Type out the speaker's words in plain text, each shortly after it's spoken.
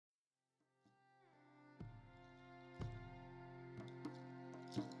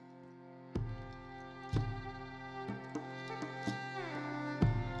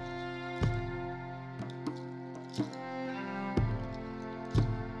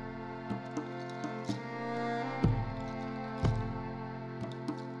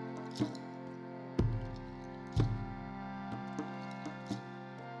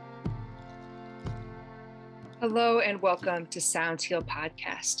Hello and welcome to Sound Heal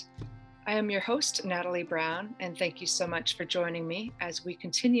Podcast. I am your host, Natalie Brown, and thank you so much for joining me as we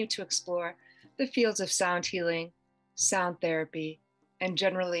continue to explore the fields of sound healing, sound therapy, and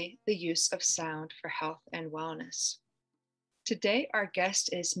generally the use of sound for health and wellness. Today, our guest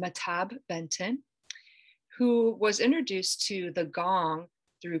is Mehtab Benton, who was introduced to the gong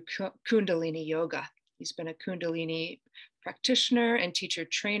through Kundalini Yoga. He's been a Kundalini practitioner and teacher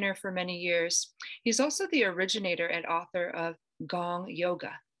trainer for many years. He's also the originator and author of Gong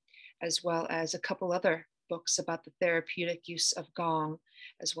Yoga, as well as a couple other books about the therapeutic use of gong,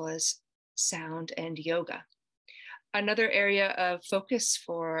 as well as sound and yoga. Another area of focus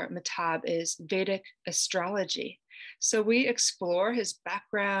for Mehtab is Vedic astrology. So we explore his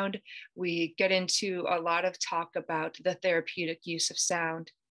background. We get into a lot of talk about the therapeutic use of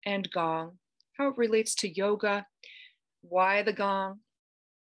sound and gong, how it relates to yoga, why the gong,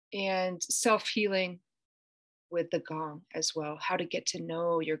 and self-healing with the gong as well, how to get to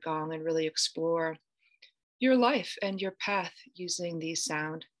know your gong and really explore your life and your path using these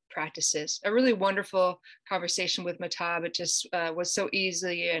sound practices. A really wonderful conversation with Mehtab. It just was so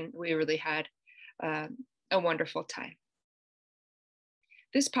easy, and we really had a wonderful time.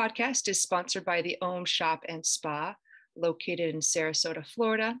 This podcast is sponsored by the Om Shop and Spa, located in Sarasota,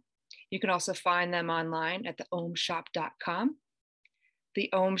 Florida. You can also find them online at theomshop.com.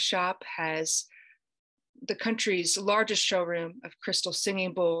 The Om Shop has the country's largest showroom of crystal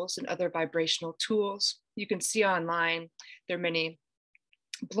singing bowls and other vibrational tools. You can see online there are many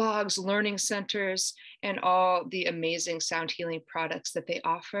blogs, learning centers, and all the amazing sound healing products that they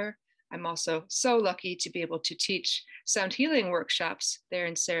offer. I'm also so lucky to be able to teach sound healing workshops there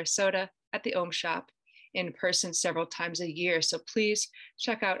in Sarasota at the Om Shop in person several times a year. So please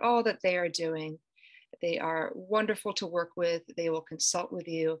check out all that they are doing. They are wonderful to work with. They will consult with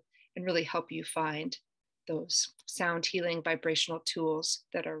you and really help you find those sound healing vibrational tools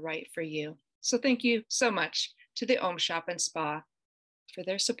that are right for you. So thank you so much to the Om Shop and Spa for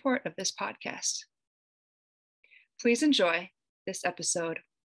their support of this podcast. Please enjoy this episode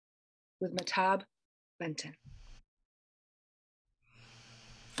with Mehtab Benton.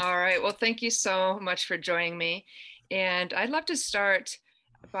 All right, well, thank you so much for joining me. And I'd love to start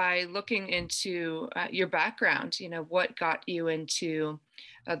by looking into your background, what got you into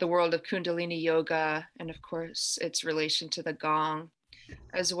the world of Kundalini Yoga, and of course, its relation to the gong,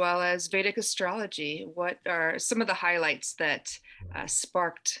 as well as Vedic astrology. What are some of the highlights that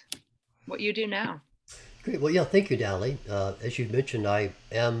sparked what you do now? Great. Well, yeah, thank you, Natalie. As you mentioned, I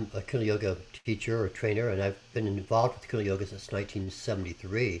am a Kundalini Yoga teacher or trainer, and I've been involved with Kundalini Yoga since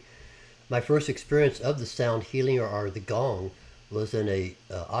 1973. My first experience of the sound healing or the gong was in a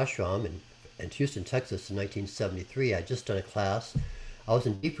ashram in Houston, Texas in 1973. I had just done a class. I was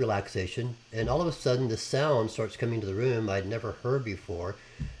in deep relaxation, and all of a sudden the sound starts coming into the room I'd never heard before.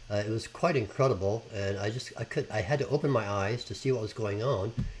 It was quite incredible, and I had to open my eyes to see what was going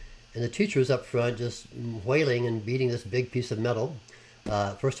on. And the teacher was up front just wailing and beating this big piece of metal.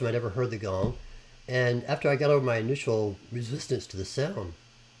 First time I'd ever heard the gong. And after I got over my initial resistance to the sound,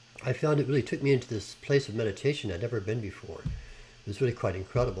 I found it really took me into this place of meditation I'd never been before. It was really quite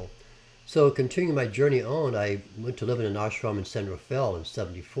incredible. So continuing my journey on, I went to live in an ashram in San Rafael in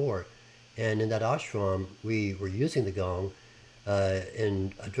 74. And in that ashram, we were using the gong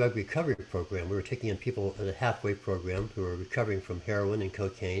in a drug recovery program. We were taking in people in a halfway program who were recovering from heroin and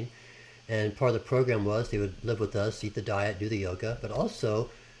cocaine. And part of the program was they would live with us, eat the diet, do the yoga, but also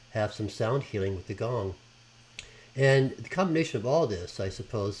have some sound healing with the gong. And the combination of all this, I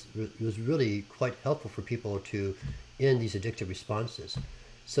suppose, was really quite helpful for people to end these addictive responses.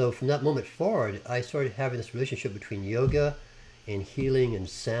 So from that moment forward, I started having this relationship between yoga and healing and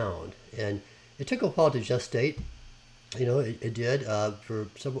sound. And it took a while to gestate. It did. For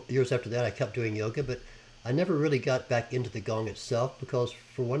several years after that, I kept doing yoga, but I never really got back into the gong itself because,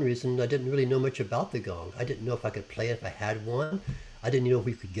 for one reason, I didn't really know much about the gong. I didn't know if I could play it if I had one. I didn't know if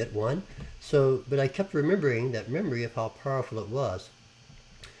we could get one. But I kept remembering that memory of how powerful it was.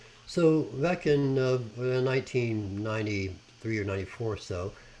 So back in 1993 or 94 or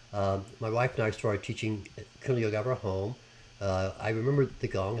so, my wife and I started teaching Kundalini Yoga at our home. I remembered the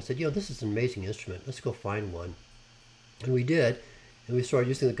gong. I said, this is an amazing instrument. Let's go find one. And we did. And we started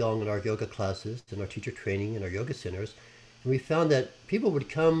using the gong in our yoga classes, in our teacher training, in our yoga centers. And we found that people would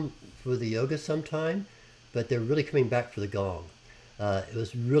come for the yoga sometime, but they're really coming back for the gong. It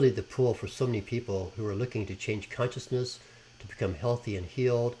was really the pull for so many people who were looking to change consciousness, to become healthy and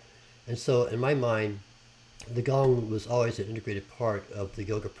healed. And so in my mind, the gong was always an integrated part of the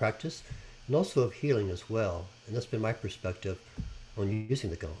yoga practice and also of healing as well. And that's been my perspective on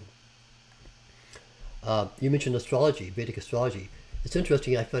using the gong. You mentioned astrology, Vedic astrology. It's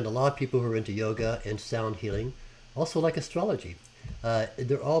interesting. I find a lot of people who are into yoga and sound healing also like astrology.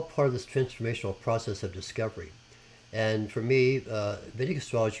 They're all part of this transformational process of discovery. And for me, Vedic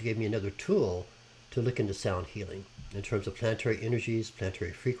astrology gave me another tool to look into sound healing in terms of planetary energies,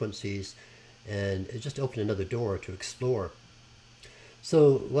 planetary frequencies, and it just opened another door to explore.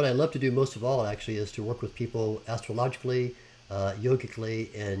 So, what I love to do most of all actually is to work with people astrologically,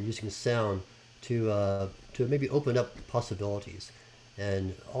 yogically, and using sound to maybe open up possibilities.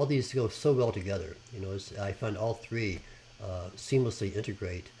 And all these go so well together. I find all three seamlessly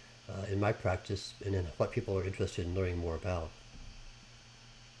integrate in my practice and in what people are interested in learning more about.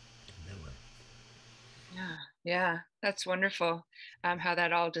 That way. Yeah, yeah, that's wonderful. How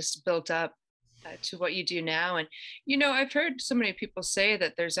that all just built up to what you do now. And I've heard so many people say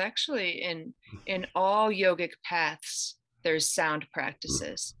that there's actually in all yogic paths there's sound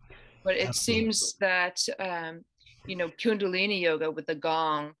practices, but it Absolutely. seems that Kundalini yoga with the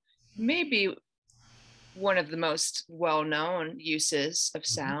gong maybe one of the most well-known uses of Mhm.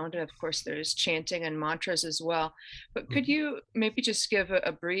 sound. Of course, there's chanting and mantras as well. But could Mhm. you maybe just give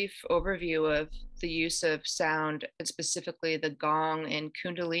a brief overview of the use of sound, and specifically the gong and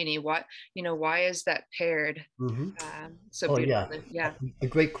Kundalini? Why is that paired Mhm. so Oh, yeah. beautifully? Yeah. A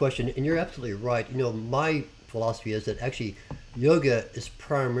great question. And you're absolutely right. My philosophy is that actually yoga is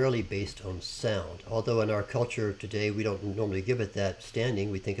primarily based on sound. Although in our culture today, we don't normally give it that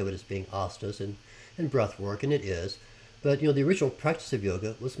standing. We think of it as being asanas and breath work, and it is. But, the original practice of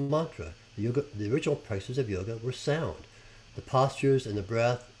yoga was mantra. The original practices of yoga were sound. The postures and the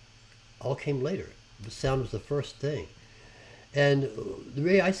breath all came later. The sound was the first thing. And the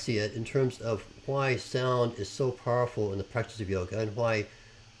way I see it, in terms of why sound is so powerful in the practice of yoga, and why,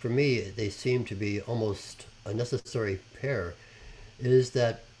 for me, they seem to be almost a necessary pair, is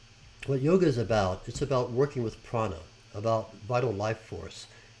that what yoga is about, it's about working with prana, about vital life force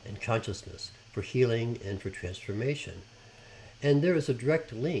and consciousness for healing and for transformation. And there is a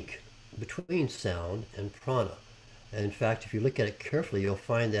direct link between sound and prana. And in fact, if you look at it carefully, you'll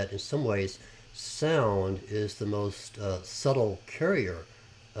find that in some ways, sound is the most subtle carrier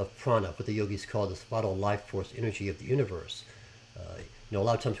of prana, what the yogis call this vital life force energy of the universe. A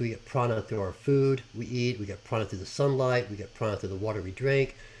lot of times we get prana through our food we eat, we get prana through the sunlight, we get prana through the water we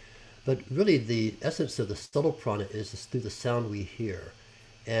drink. But really, the essence of the subtle prana is through the sound we hear.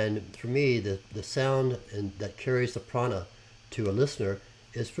 And for me, the sound that carries the prana to a listener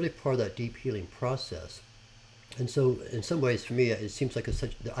is really part of that deep healing process. And so, in some ways, for me, it seems like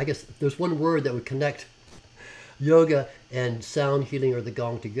I guess if there's one word that would connect yoga and sound healing or the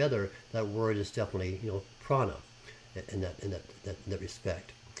gong together, that word is definitely, prana in that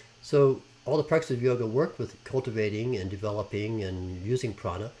respect. So, all the practices of yoga work with cultivating and developing and using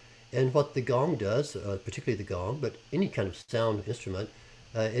prana. And what the gong does, particularly the gong, but any kind of sound instrument,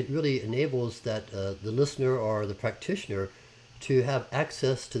 it really enables the listener or the practitioner to have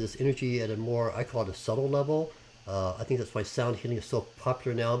access to this energy at a more, I call it a subtle level. I think that's why sound healing is so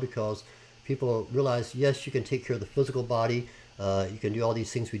popular now, because people realize, yes, you can take care of the physical body, you can do all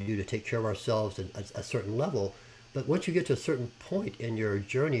these things we do to take care of ourselves at a certain level. But once you get to a certain point in your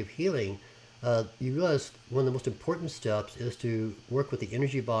journey of healing, you realize one of the most important steps is to work with the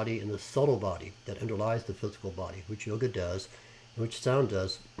energy body and the subtle body that underlies the physical body, which yoga does, and which sound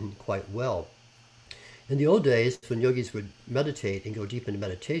does quite well. In the old days, when yogis would meditate and go deep into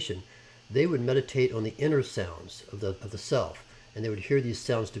meditation, they would meditate on the inner sounds of the self, and they would hear these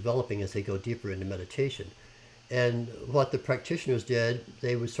sounds developing as they go deeper into meditation. And what the practitioners did,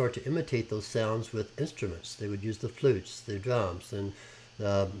 they would start to imitate those sounds with instruments. They would use the flutes, the drums, and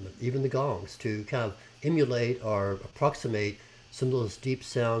even the gongs to kind of emulate or approximate some of those deep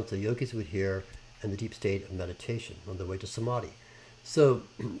sounds the yogis would hear in the deep state of meditation on the way to samadhi. So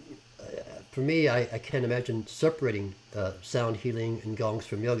for me, I can't imagine separating sound healing and gongs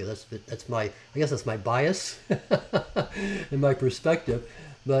from yoga. That's my, I guess that's my bias and my perspective.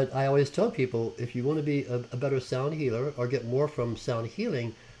 But I always tell people, if you want to be a better sound healer or get more from sound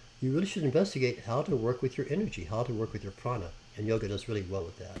healing, you really should investigate how to work with your energy, how to work with your prana. And yoga does really well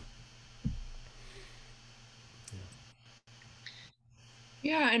with that.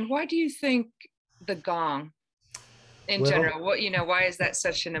 Yeah. And why do you think the gong in Well, general? Why is that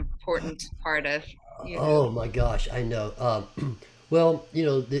such an important part of, oh my gosh, I know. Well,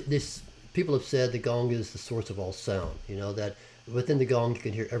 this people have said the gong is the source of all sound. That within the gong you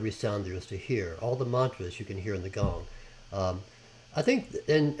can hear every sound there is to hear. All the mantras you can hear in the gong. Um, I think,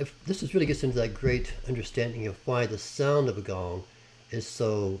 and if this is really gets into that great understanding of why the sound of a gong is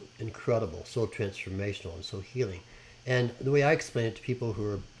so incredible, so transformational, and so healing. And the way I explain it to people who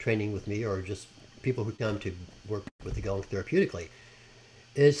are training with me or just people who come to work with the gong therapeutically.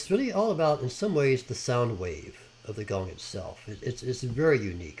 It's really all about, in some ways, the sound wave of the gong itself. It's very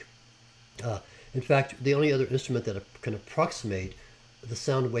unique. Uh, in fact, the only other instrument that can approximate the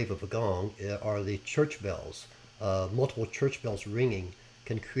sound wave of a gong are the church bells. Multiple church bells ringing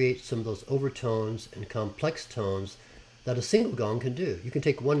can create some of those overtones and complex tones that a single gong can do. You can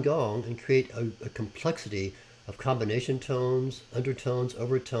take one gong and create a complexity of combination tones, undertones,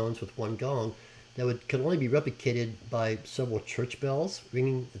 overtones with one gong that can only be replicated by several church bells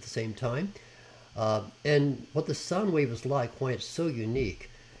ringing at the same time. And what the sound wave is like, why it's so unique,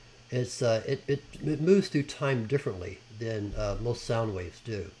 it moves through time differently than most sound waves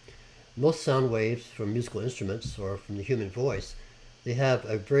do. Most sound waves from musical instruments or from the human voice, they have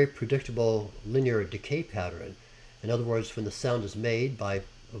a very predictable linear decay pattern. In other words, when the sound is made by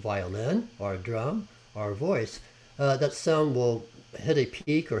a violin or a drum or a voice, that sound will hit a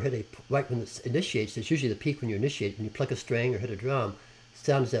peak or right when it initiates. It's usually the peak when you initiate, when you pluck a string or hit a drum,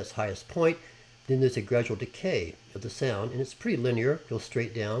 sound is at its highest point. Then there's a gradual decay of the sound, and it's pretty linear, goes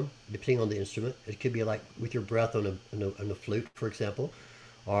straight down, depending on the instrument. It could be like with your breath on a flute, for example,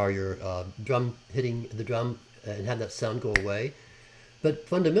 or your drum hitting the drum and have that sound go away. But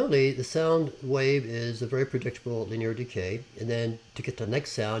fundamentally, the sound wave is a very predictable linear decay. And then to get to the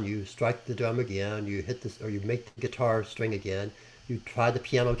next sound, you strike the drum again, you hit this, or you make the guitar string again, you try the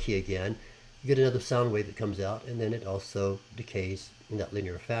piano key again, you get another sound wave that comes out, and then it also decays in that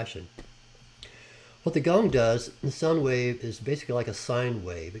linear fashion. What the gong does, the sound wave is basically like a sine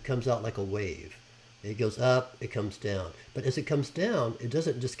wave. It comes out like a wave. It goes up, it comes down. But as it comes down, it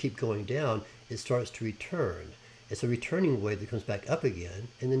doesn't just keep going down, it starts to return. It's a returning wave that comes back up again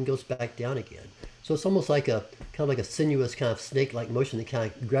and then goes back down again. So it's almost like a sinuous kind of snake-like motion that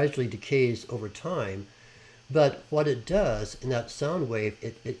kind of gradually decays over time. But what it does in that sound wave,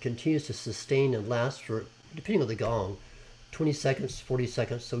 it continues to sustain and last for, depending on the gong, 20 seconds, 40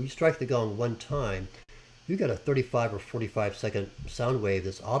 seconds. So you strike the gong one time, you got a 35 or 45 second sound wave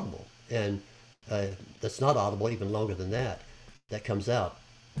that's audible. And that's not audible even longer than that comes out.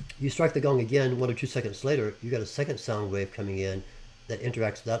 You strike the gong again 1 or 2 seconds later, you got a second sound wave coming in that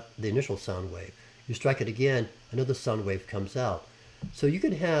interacts with the initial sound wave. You strike it again, another sound wave comes out. So you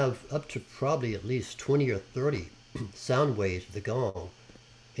can have up to probably at least 20 or 30 sound waves of the gong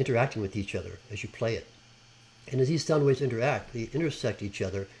interacting with each other as you play it. And as these sound waves interact, they intersect each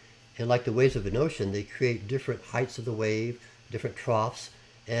other. And like the waves of an ocean, they create different heights of the wave, different troughs.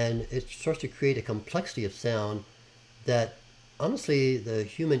 And it starts to create a complexity of sound that honestly the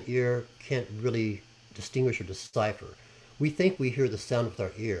human ear can't really distinguish or decipher. We think we hear the sound with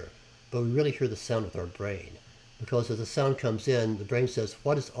our ear, but we really hear the sound with our brain. Because as the sound comes in, the brain says,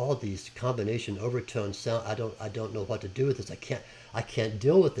 "What is all these combination overtone sound? I don't know what to do with this. I can't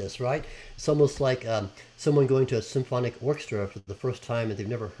deal with this." Right? It's almost like someone going to a symphonic orchestra for the first time and they've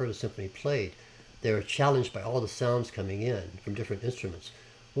never heard a symphony played. They're challenged by all the sounds coming in from different instruments.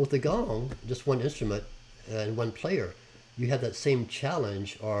 Well, with the gong, just one instrument and one player, you have that same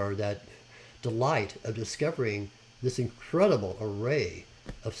challenge or that delight of discovering this incredible array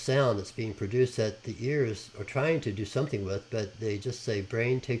of sound that's being produced that the ears are trying to do something with, but they just say,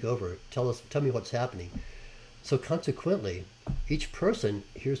 "Brain, take over. Tell me what's happening." So consequently, each person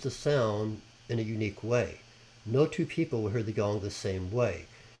hears the sound in a unique way. No two people will hear the gong the same way.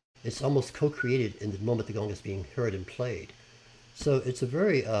 It's almost co-created in the moment the gong is being heard and played. So it's a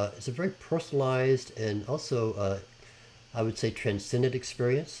very personalized and also I would say transcendent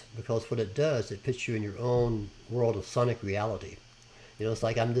experience, because what it does, it puts you in your own world of sonic reality. You know, it's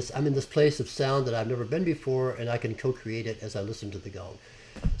like I'm in this place of sound that I've never been before, and I can co-create it as I listen to the gong.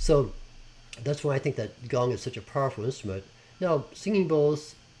 So that's why I think that gong is such a powerful instrument. Now, singing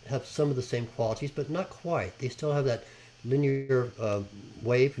bowls have some of the same qualities, but not quite. They still have that linear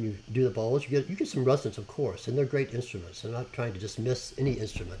wave when you do the bowls. You get some resonance, of course, and they're great instruments. I'm not trying to dismiss any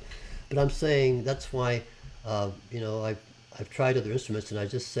instrument, but I'm saying that's why I've tried other instruments, and I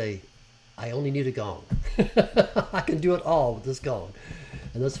just say I only need a gong. I can do it all with this gong.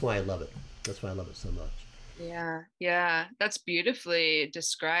 And that's why I love it. That's why I love it so much. Yeah, that's beautifully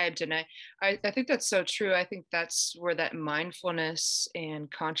described. And I think that's so true. I think that's where that mindfulness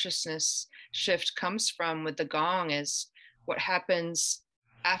and consciousness shift comes from with the gong, is what happens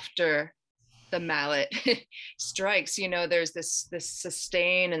after the mallet strikes. There's this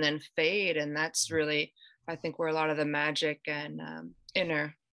sustain and then fade, and that's really, I think, where a lot of the magic and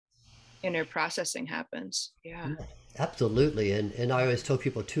inner processing happens. Yeah. Yeah, absolutely. And I always tell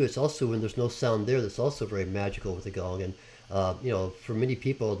people too, it's also when there's no sound there that's also very magical with the gong. And for many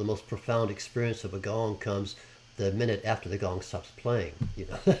people, the most profound experience of a gong comes the minute after the gong stops playing. You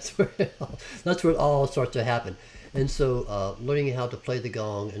know, that's where it all starts to happen. And so, learning how to play the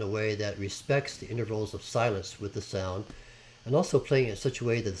gong in a way that respects the intervals of silence with the sound, and also playing it in such a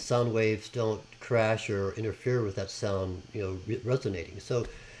way that the sound waves don't crash or interfere with that sound, resonating. So,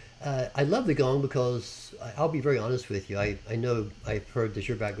 I love the gong because I'll be very honest with you. I know I've heard that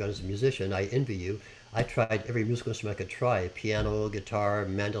your background as a musician. I envy you. I tried every musical instrument I could try: piano, guitar,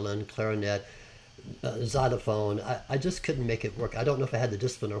 mandolin, clarinet, xylophone. I just couldn't make it work. I don't know if I had the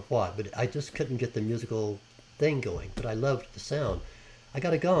discipline or what, but I just couldn't get the musical thing going. But I loved the sound. I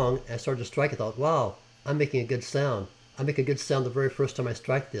got a gong and I started to strike. I thought, wow, I'm making a good sound. I make a good sound the very first time I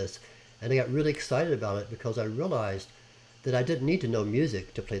strike this. And I got really excited about it because I realized that I didn't need to know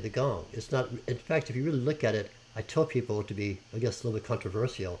music to play the gong. It's not, in fact, if you really look at it, I tell people, to be, I guess, a little bit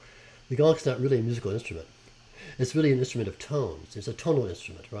controversial, the gong is not really a musical instrument. It's really an instrument of tones. It's a tonal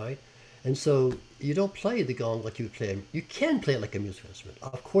instrument, right? And so you don't play the gong like you would play. You can play it like a musical instrument.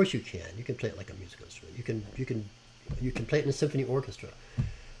 Of course you can. You can play it like a musical instrument. You can play it in a symphony orchestra.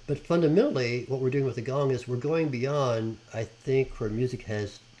 But fundamentally, what we're doing with the gong is we're going beyond, I think, where music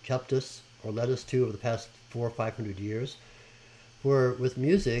has kept us or led us to over the past 400 or 500 years. Where with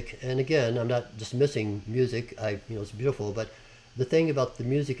music, and again, I'm not dismissing music. It's beautiful, but the thing about the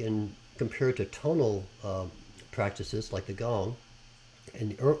music and compared to tonal practices like the gong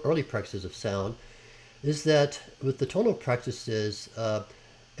and the early practices of sound is that with the tonal practices,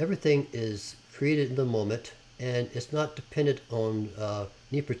 everything is created in the moment and it's not dependent on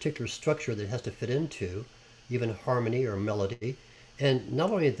any particular structure that it has to fit into, even harmony or melody. And not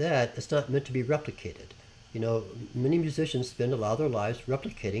only that, it's not meant to be replicated. Many musicians spend a lot of their lives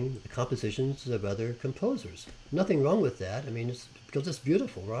replicating the compositions of other composers. Nothing wrong with that. I mean, it's because it's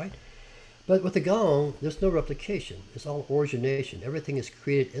beautiful, right? But with the gong, there's no replication. It's all origination. Everything is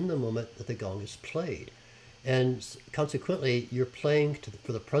created in the moment that the gong is played. And consequently, you're playing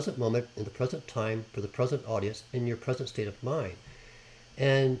for the present moment, in the present time, for the present audience, in your present state of mind.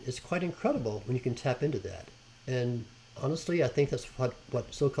 And it's quite incredible when you can tap into that. And honestly, I think that's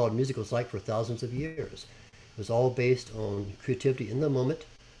what so-called music was like for thousands of years. It was all based on creativity in the moment,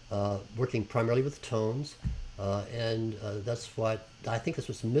 working primarily with tones, and that's what I think is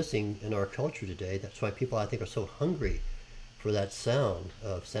what's missing in our culture today. That's why people, I think, are so hungry for that sound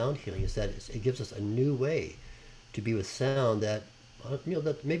of sound healing. Is that it gives us a new way to be with sound that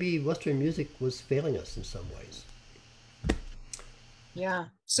maybe Western music was failing us in some ways. Yeah,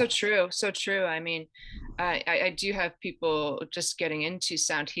 so true. So true. I mean, I do have people just getting into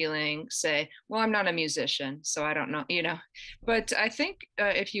sound healing say, well, I'm not a musician, so I don't know. But I think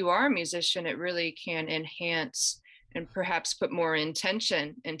if you are a musician, it really can enhance and perhaps put more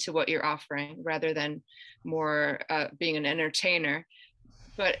intention into what you're offering rather than more being an entertainer.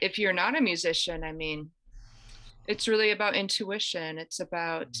 But if you're not a musician, I mean, it's really about intuition. It's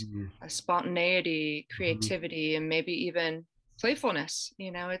about spontaneity, creativity, and maybe even playfulness.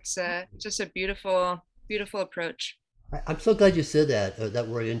 It's just a beautiful, beautiful approach. I'm so glad you said that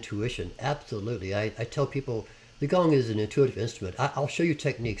word intuition. Absolutely. I tell people the gong is an intuitive instrument. I'll show you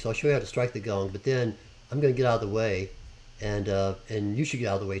techniques. I'll show you how to strike the gong, but then I'm going to get out of the way, and you should get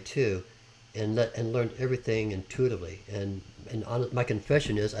out of the way too, and learn everything intuitively. And my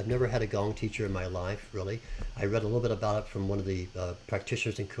confession is I've never had a gong teacher in my life, really. I read a little bit about it from one of the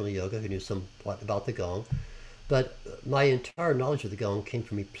practitioners in Kundalini Yoga who knew somewhat about the gong, but my entire knowledge of the gong came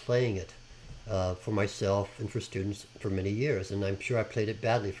from me playing it for myself and for students for many years. And I'm sure I played it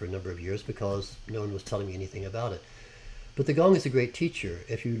badly for a number of years because no one was telling me anything about it. But the gong is a great teacher.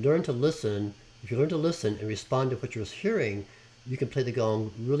 If you learn to listen and respond to what you're hearing, you can play the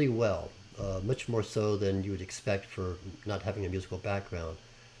gong really well, much more so than you would expect for not having a musical background.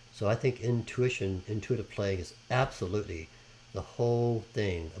 So I think intuitive playing is absolutely the whole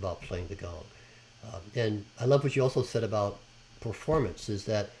thing about playing the gong. And I love what you also said about performance, is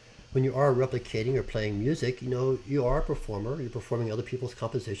that when you are replicating or playing music, you are a performer. You're performing other people's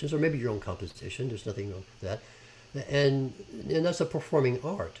compositions, or maybe your own composition. There's nothing wrong with that, and that's a performing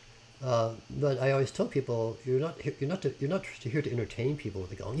art. But I always tell people you're not here to entertain people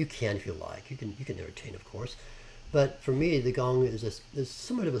with the gong. You can if you like. You can entertain, of course. But for me, the gong is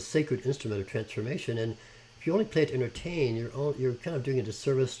somewhat of a sacred instrument of transformation. And if you only play it to entertain, you're kind of doing a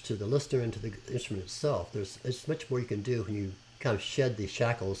disservice to the listener and to the instrument itself. There's much more you can do when you kind of shed the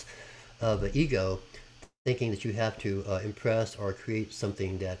shackles of the ego, thinking that you have to impress or create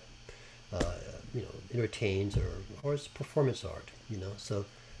something that entertains or is performance art. So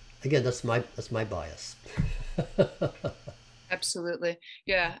again, that's my bias. Absolutely.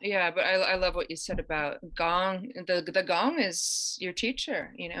 Yeah, yeah. But I love what you said about gong. The gong is your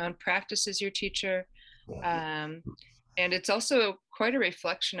teacher, and practice is your teacher. Um, and it's also quite a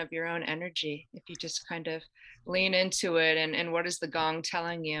reflection of your own energy if you just kind of lean into it, and what is the gong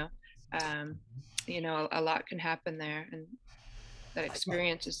telling you. um, a lot can happen there, and that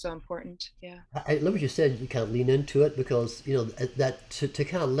experience is so important. Yeah. I love what you said. You kind of lean into it because that to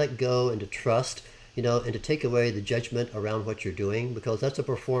kind of let go and to trust, and to take away the judgment around what you're doing because that's a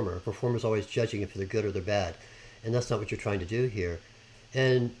performer. A performer's always judging if they're good or they're bad, and that's not what you're trying to do here.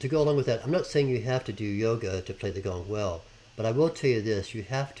 And to go along with that, I'm not saying you have to do yoga to play the gong well, but I will tell you this: you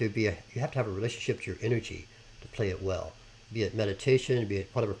have to have a relationship to your energy to play it well. Be it meditation, be it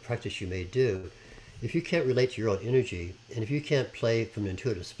whatever practice you may do. If you can't relate to your own energy, and if you can't play from an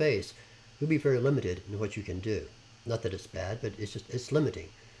intuitive space, you'll be very limited in what you can do. Not that it's bad, but it's limiting.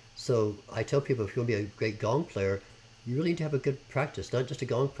 So I tell people if you want to be a great gong player, you really need to have a good practice, not just a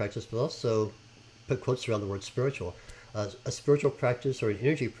gong practice, but also put quotes around the word spiritual, a spiritual practice or an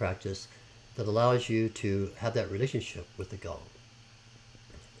energy practice that allows you to have that relationship with the gong.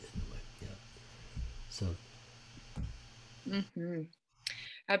 Yeah. So. Hmm.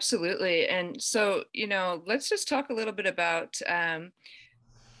 Absolutely. And so, let's just talk a little bit about,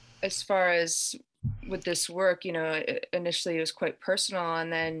 as far as with this work, initially it was quite personal,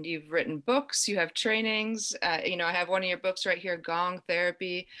 and then you've written books, you have trainings. I have one of your books right here, Gong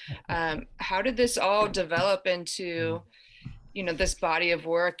Therapy. How did this all develop into, this body of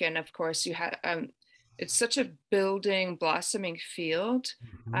work? And of course, it's such a building, blossoming field.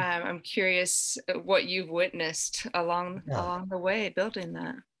 Mhm. I'm curious what you've witnessed along Yeah. along the way building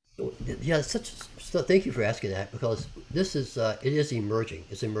that. Yeah, so thank you for asking that because this is it is emerging.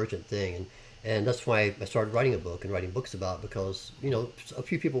 It's an emergent thing, and that's why I started writing a book and writing books about because a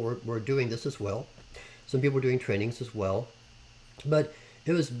few people were doing this as well. Some people were doing trainings as well, but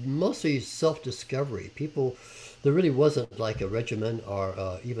it was mostly self-discovery. People, there really wasn't like a regimen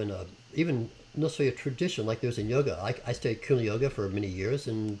or even necessarily a tradition like there's in yoga. I studied Kundalini Yoga for many years,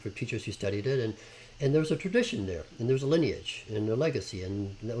 and for teachers who studied it, and there was a tradition there, and there was a lineage and a legacy,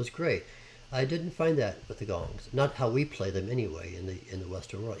 and that was great. I didn't find that with the gongs, not how we play them anyway in the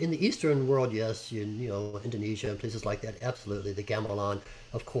Western world. In the Eastern world, yes, Indonesia and places like that, absolutely, the gamelan,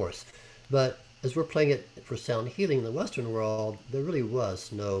 of course. But as we're playing it for sound healing in the Western world, there really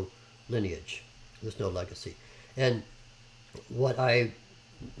was no lineage. There's no legacy. And what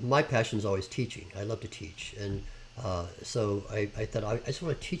my passion is always teaching. I love to teach. And so I thought I just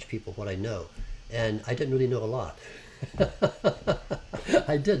want to teach people what I know. And I didn't really know a lot.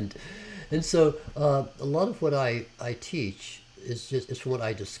 I didn't. And so a lot of what I teach is from what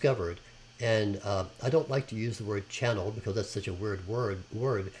I discovered. And I don't like to use the word channel because that's such a weird word,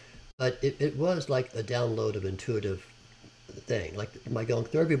 but it was like a download of intuitive thing. Like my Gong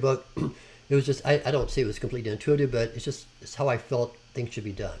Therapy book, it was just, I don't say it was completely intuitive, but it's how I felt things should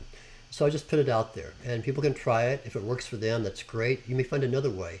be done. So I just put it out there and people can try it. If it works for them, that's great. You may find another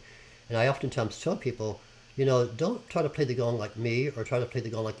way. And I oftentimes tell people, don't try to play the gong like me or try to play the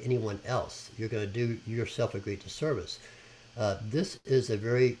gong like anyone else. You're going to do yourself a great disservice. This is a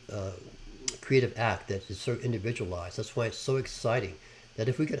very creative act that is so individualized. That's why it's so exciting that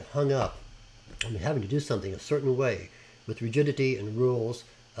if we get hung up on having to do something a certain way with rigidity and rules,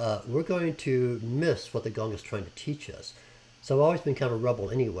 we're going to miss what the gong is trying to teach us. So I've always been kind of a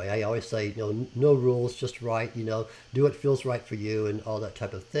rebel anyway. I always say, no rules, just right, do what feels right for you and all that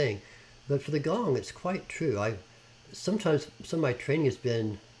type of thing. But for the gong, it's quite true. Sometimes some of my training has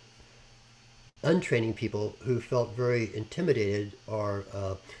been untraining people who felt very intimidated or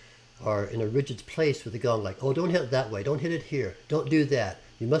are in a rigid place with the gong, like, oh, don't hit it that way, don't hit it here, don't do that.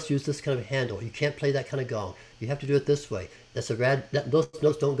 You must use this kind of handle. You can't play that kind of gong. You have to do it this way. Those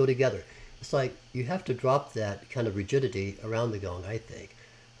notes don't go together. It's like you have to drop that kind of rigidity around the gong, I think.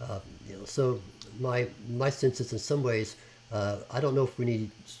 So my sense is in some ways, I don't know if we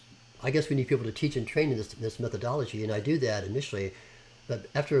need. I guess we need people to teach and train in this methodology, and I do that initially. But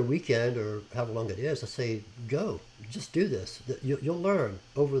after a weekend or however long it is, I say, go, just do this. You'll learn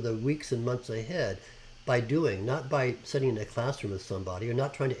over the weeks and months ahead by doing, not by sitting in a classroom with somebody or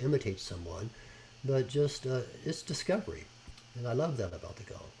not trying to imitate someone, but just it's discovery. And I love that about the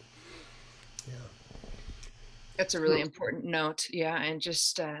gong. Yeah. That's a really important note. Yeah. And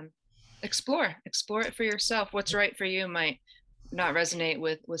just explore it for yourself. What's right for you might not resonate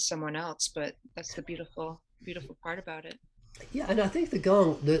with someone else, but that's the beautiful part about it. Yeah, and I think the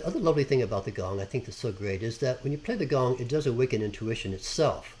gong, the other lovely thing about the gong, I think that's so great, is that when you play the gong, it does awaken intuition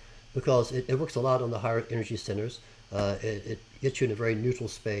itself because it works a lot on the higher energy centers. It gets you in a very neutral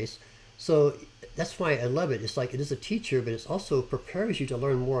space. So that's why I love it. It's like it is a teacher, but it also prepares you to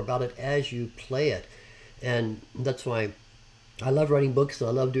learn more about it as you play it. And that's why I love writing books and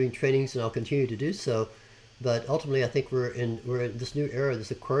I love doing trainings and I'll continue to do so But ultimately, I think we're in this new era,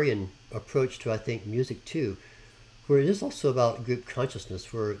 this Aquarian approach to, I think, music too, where it is also about group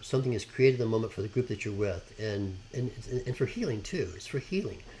consciousness, where something is created in the moment for the group that you're with, and for healing too. It's for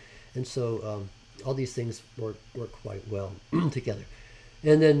healing, and so all these things work quite well together.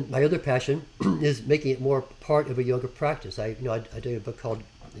 And then my other passion is making it more part of a yoga practice. I did a book called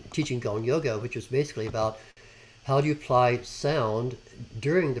Teaching Gong Yoga, which is basically about how do you apply sound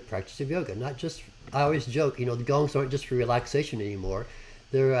during the practice of yoga. Not just, I always joke, the gongs aren't just for relaxation anymore.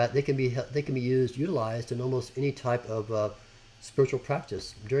 They can be utilized in almost any type of spiritual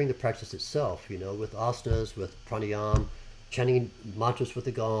practice during the practice itself. With asanas, with pranayam, chanting mantras with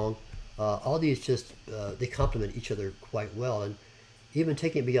the gong. All these just they complement each other quite well. And even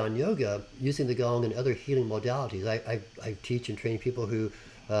taking it beyond yoga, using the gong and other healing modalities. I teach and train people who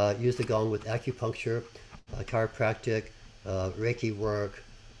use the gong with acupuncture, chiropractic, Reiki work.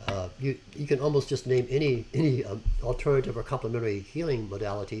 You can almost just name any alternative or complementary healing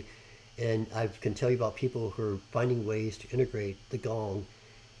modality, and I can tell you about people who are finding ways to integrate the gong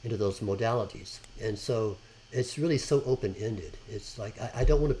into those modalities. And so it's really so open-ended. It's like I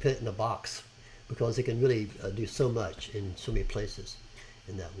don't want to put it in a box because it can really do so much in so many places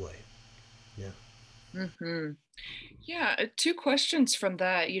in that way. Yeah. Hmm. Yeah, two questions from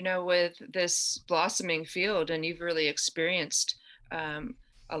that. With this blossoming field, and you've really experienced um,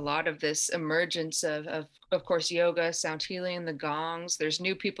 a lot of this emergence of course, yoga, sound healing, the gongs. There's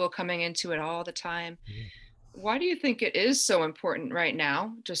new people coming into it all the time. Yeah. Why do you think it is so important right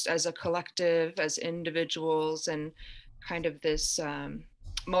now, just as a collective, as individuals, and kind of this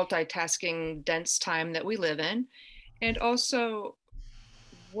multitasking, dense time that we live in? And also,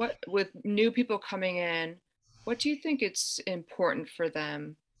 what with new people coming in, what do you think it's important for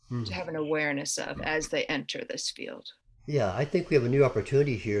them to Hmm. have an awareness of as they enter this field? Yeah, I think we have a new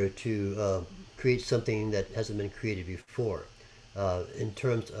opportunity here to create something that hasn't been created before in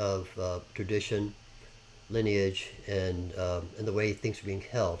terms of tradition, lineage, and the way things are being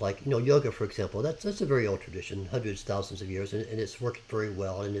held. Like yoga, for example. That's a very old tradition, hundreds, thousands of years, and it's worked very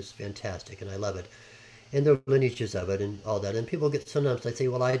well, and it's fantastic, and I love it. And there are lineages of it and all that. And people get sometimes they say,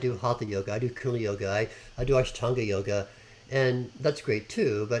 well, I do hatha yoga, I do kundalini yoga, I do ashtanga yoga, and that's great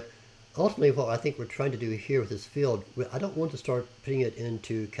too. But ultimately, what I think we're trying to do here with this field, I don't want to start putting it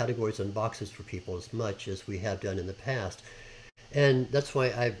into categories and boxes for people as much as we have done in the past. And that's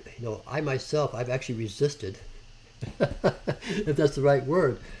why I myself, I've actually resisted, if that's the right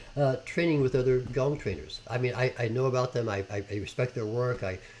word, training with other gong trainers. I mean, I know about them, I respect their work,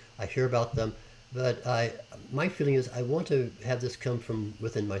 I hear about them, but my feeling is I want to have this come from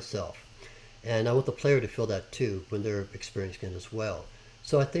within myself. And I want the player to feel that too when they're experiencing it as well.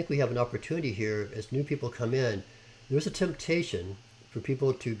 So I think we have an opportunity here as new people come in. There's a temptation for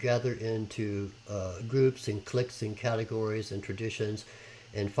people to gather into groups and cliques and categories and traditions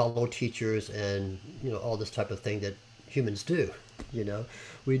and follow teachers and all this type of thing that humans do. You know,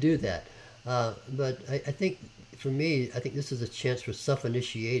 we do that. But I think for me, I think this is a chance for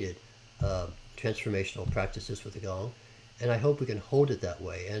self-initiated uh, transformational practices with the Gong, and I hope we can hold it that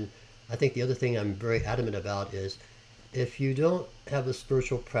way. And I think the other thing I'm very adamant about is if you don't have a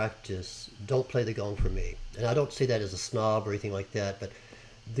spiritual practice, don't play the gong for me. And I don't say that as a snob or anything like that, but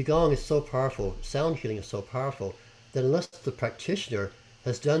the gong is so powerful, sound healing is so powerful, that unless the practitioner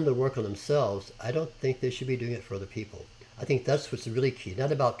has done the work on themselves, I don't think they should be doing it for other people. I think that's what's really key.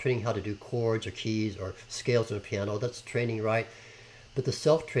 Not about training how to do chords or keys or scales on a piano, that's training, right? But the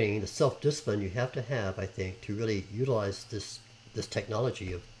self-training, the self-discipline you have to have, I think, to really utilize this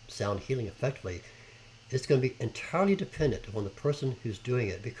technology of sound healing effectively, it's going to be entirely dependent upon the person who's doing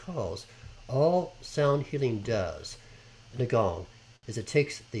it, because all sound healing does in a gong is it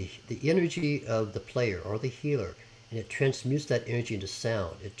takes the energy of the player or the healer and it transmutes that energy into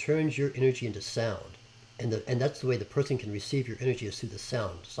sound. It turns your energy into sound. And that's the way the person can receive your energy, is through the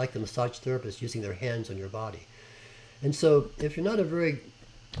sound. It's like the massage therapist using their hands on your body. And so if you're not a very,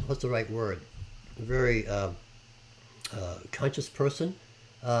 what's the right word, a very conscious person,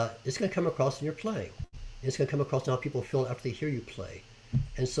 it's going to come across in your playing. It's going to come across in how people feel after they hear you play.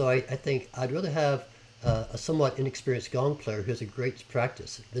 And so I think I'd rather have a somewhat inexperienced gong player who has a great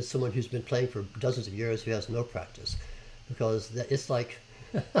practice than someone who's been playing for dozens of years who has no practice, because it's like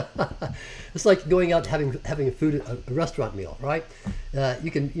it's like going out having a food a restaurant meal, right? You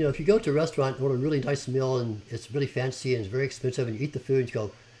can if you go to a restaurant and order a really nice meal and it's really fancy and it's very expensive and you eat the food and you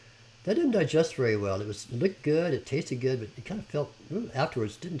go, that didn't digest very well. It looked good, it tasted good, but it kind of felt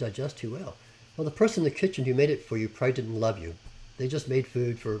afterwards didn't digest too well. Well, the person in the kitchen who made it for you probably didn't love you. They just made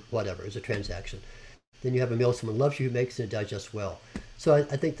food for whatever, it's a transaction. Then you have a meal someone loves you who makes and it digests well. So I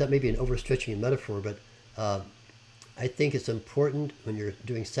think that may be an overstretching in metaphor, but I think it's important when you're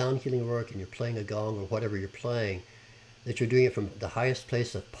doing sound healing work and you're playing a gong or whatever you're playing, that you're doing it from the highest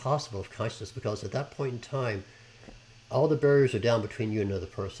place of possible of consciousness, because at that point in time, all the barriers are down between you and another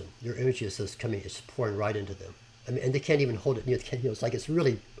person. Your energy is just coming, it's pouring right into them. I mean, and they can't even hold it. It's like it's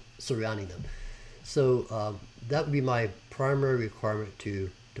really surrounding them. So that would be my primary requirement to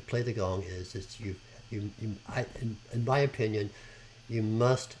play the gong. Is in my opinion, you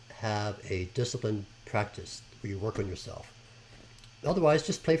must have a disciplined practice where you work on yourself. Otherwise,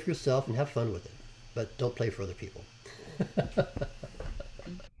 just play for yourself and have fun with it, but don't play for other people.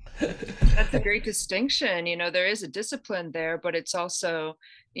 That's a great distinction. There is a discipline there, but it's also,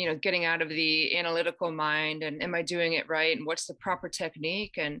 getting out of the analytical mind and am I doing it right? And what's the proper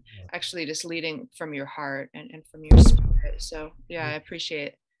technique? And actually just leading from your heart and from your spirit. So yeah, I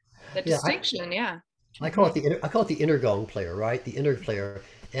appreciate that Yeah, distinction. Yeah. I call it the inner gong player, right? The inner player,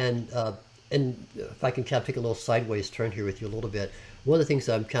 and if I can kind of take a little sideways turn here with you a little bit, one of the things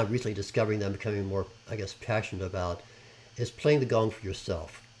that I'm kind of recently discovering that I'm becoming more, I guess, passionate about is playing the gong for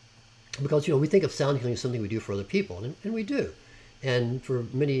yourself. Because we think of sound healing as something we do for other people, and we do. And for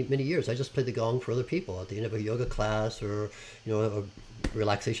many years, I just played the gong for other people at the end of a yoga class or a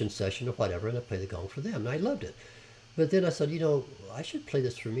relaxation session or whatever, and I played the gong for them, and I loved it. But then I said, I should play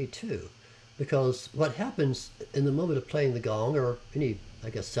this for me too, because what happens in the moment of playing the gong or any, I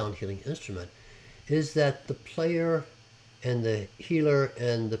guess, sound healing instrument is that the player and the healer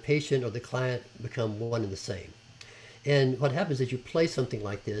and the patient or the client become one and the same. And what happens is you play something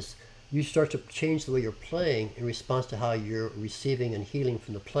like this, you start to change the way you're playing in response to how you're receiving and healing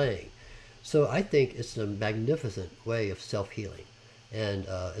from the playing. So I think it's a magnificent way of self-healing, and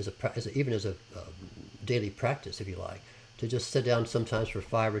even as a daily practice, if you like, to just sit down sometimes for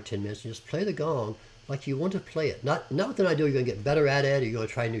 5 or 10 minutes and just play the gong like you want to play it. Not with an idea you're going to get better at it or you're going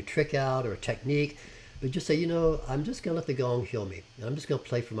to try a new trick out or a technique, but just say, I'm just going to let the gong heal me. And I'm just going to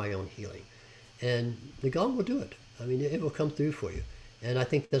play for my own healing. And the gong will do it. I mean, it will come through for you. And I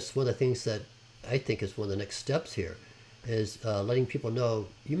think that's one of the things that I think is one of the next steps here is letting people know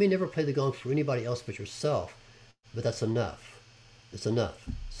you may never play the gong for anybody else but yourself, but that's enough. It's enough.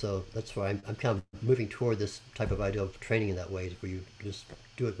 So that's why I'm kind of moving toward this type of idea of training in that way, where you just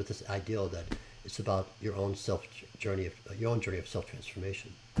do it with this ideal that it's about your own journey of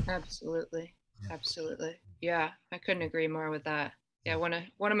self-transformation. Absolutely. Absolutely. Yeah. I couldn't agree more with that. Yeah. One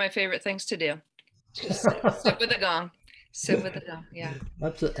of my favorite things to do. Just sit with the gong. Sit with the gong. Yeah.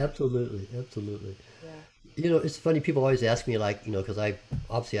 Absolutely, absolutely. Yeah. It's funny. People always ask me, like, because I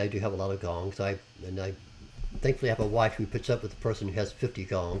do have a lot of gongs. I thankfully have a wife who puts up with the person who has 50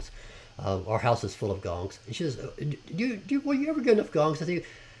 gongs. Our house is full of gongs, and she says, "Will you ever get enough gongs?"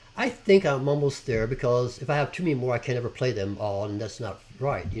 I think I'm almost there, because if I have too many more, I can't ever play them all, and that's not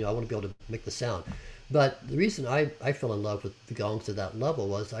right. I want to be able to make the sound. But the reason I fell in love with the gongs at that level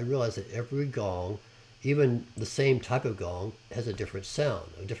was I realized that every gong, even the same type of gong, has a different sound,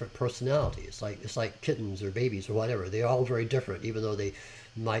 a different personality. It's like kittens or babies or whatever. They're all very different, even though they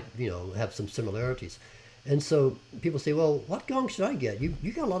might have some similarities. And so people say, well, what gong should I get?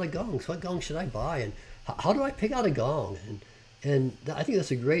 You got a lot of gongs. What gong should I buy? And how do I pick out a gong? And I think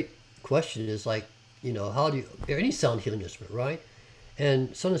that's a great question. Is like, how do you, or any sound healing instrument, right?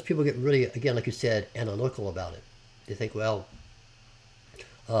 And sometimes people get really, again, like you said, analytical about it. They think, well,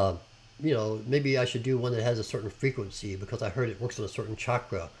 maybe I should do one that has a certain frequency because I heard it works on a certain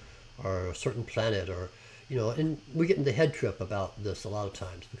chakra or a certain planet, or, and we get into head trip about this a lot of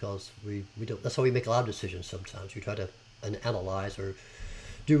times because we don't, that's how we make a lot of decisions sometimes. We try to analyze or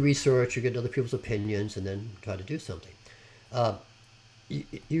do research or get other people's opinions and then try to do something.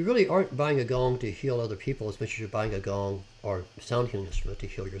 You really aren't buying a gong to heal other people as much as you're buying a gong or sound healing instrument to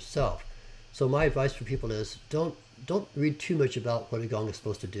heal yourself. So my advice for people is don't read too much about what a gong is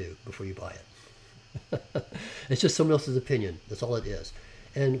supposed to do before you buy it. It's just someone else's opinion. That's all it is.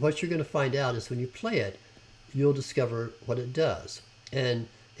 And what you're going to find out is when you play it, you'll discover what it does. And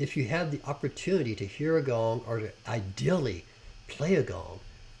if you have the opportunity to hear a gong or to ideally play a gong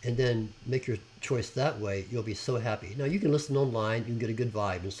and then make your choice that way, you'll be so happy. Now, you can listen online, you can get a good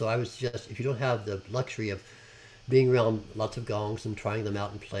vibe. And so I would suggest, if you don't have the luxury of being around lots of gongs and trying them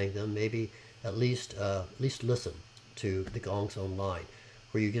out and playing them, maybe at least listen to the gongs online,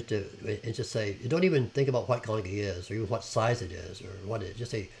 where you get to and just say, don't even think about what gong it is or even what size it is or what it is.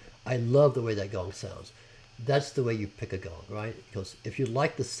 Just say, I love the way that gong sounds. That's the way you pick a gong, right? Because if you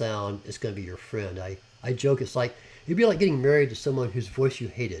like the sound, it's going to be your friend. I joke, it'd be like getting married to someone whose voice you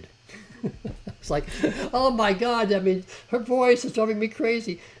hated. It's like, oh my God, I mean, her voice is driving me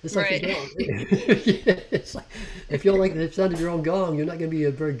crazy. It's like, right. It's like, if you don't like the sound of your own gong, you're not going to be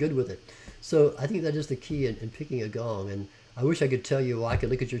very good with it. So I think that is the key in picking a gong. And I wish I could tell you, well, I could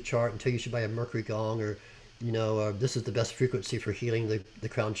look at your chart and tell you should buy a Mercury gong, or this is the best frequency for healing the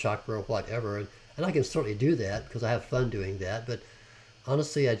crown chakra or whatever. And I can certainly do that because I have fun doing that. But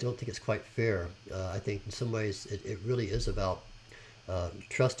honestly, I don't think it's quite fair. I think in some ways it really is about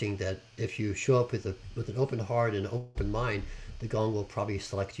trusting that if you show up with an open heart and an open mind, the gong will probably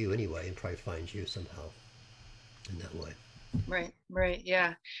select you anyway and probably find you somehow in that way. Right, right.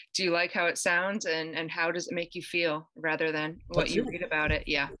 Yeah. Do you like how it sounds, and how does it make you feel rather than what That's you it. read about it?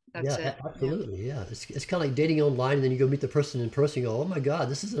 Yeah, Yeah, that's it. Yeah. absolutely. Yeah, it's kind of like dating online, and then you go meet the person in person. You go, oh my God,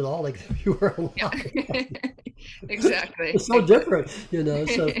 this isn't all like you were online. Yeah. Exactly. It's so different.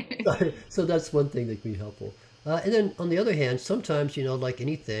 So that's one thing that can be helpful. And then on the other hand, sometimes like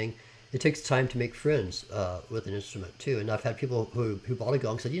anything, it takes time to make friends with an instrument too. And I've had people who bought a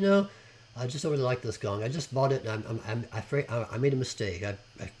gong said, I just don't really like this gong. I just bought it, and I'm afraid I made a mistake. I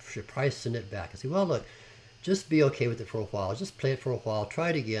should probably send it back. I say, well, look, just be okay with it for a while. Just play it for a while. Try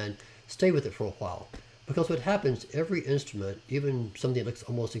it again. Stay with it for a while. Because what happens, every instrument, even something that looks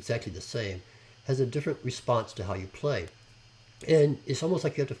almost exactly the same, has a different response to how you play. And it's almost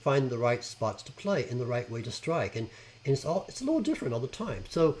like you have to find the right spots to play and the right way to strike. And it's a little different all the time.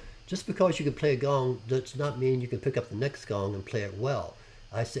 So just because you can play a gong does not mean you can pick up the next gong and play it well.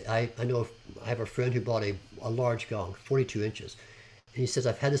 I know I have a friend who bought a large gong, 42 inches. And he says,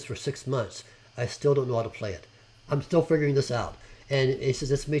 I've had this for 6 months. I still don't know how to play it. I'm still figuring this out. And he says,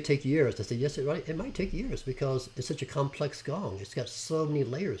 this may take years. I said, yes, it might take years because it's such a complex gong. It's got so many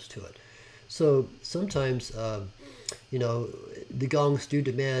layers to it. So sometimes, the gongs do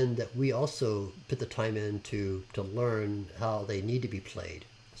demand that we also put the time in to learn how they need to be played.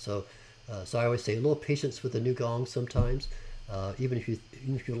 So I always say a little patience with the new gong sometimes. Even if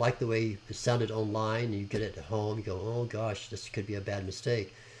you like the way it sounded online and you get it at home, you go, oh gosh, this could be a bad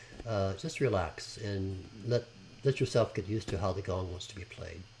mistake. Just relax and let yourself get used to how the gong wants to be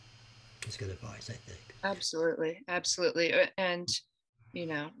played. It's good advice, I think. Absolutely, absolutely. And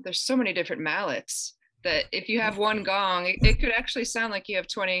there's so many different mallets that if you have one gong, it could actually sound like you have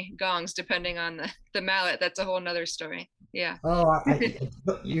 20 gongs depending on the mallet. That's a whole nother story. Yeah. Oh,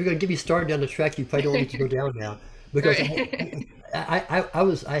 you're going to get me started down the track you probably don't need to go down now because Right.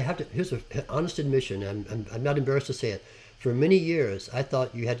 I have to, here's an honest admission. I'm not embarrassed to say it. For many years, I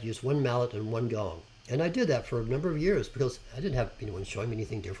thought you had to use one mallet and one gong. And I did that for a number of years because I didn't have anyone showing me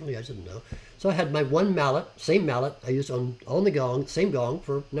anything differently. I didn't know. So I had my one mallet, same mallet I used on the gong, same gong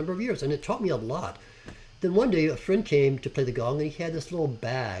for a number of years. And it taught me a lot. Then one day a friend came to play the gong and he had this little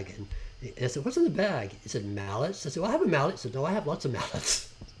bag. And I said, what's in the bag? He said, mallets. I said, well, I have a mallet. He said, no, I have lots of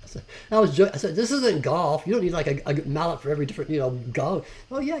mallets. I said, this isn't golf. You don't need like a mallet for every different, gong.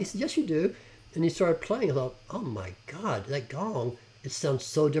 Oh, yeah. He said, yes, you do. And he started playing. I thought, oh my God, that gong, it sounds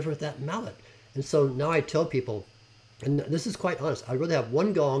so different with that mallet. And so now I tell people, and this is quite honest, I'd rather have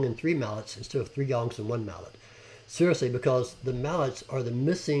one gong and three mallets instead of three gongs and one mallet. Seriously, because the mallets are the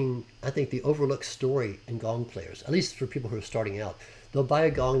missing, I think, the overlooked story in gong players, at least for people who are starting out. They'll buy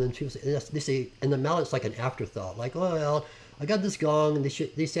a gong and then people say, and the mallet's like an afterthought, like, oh, well, I got this gong, and they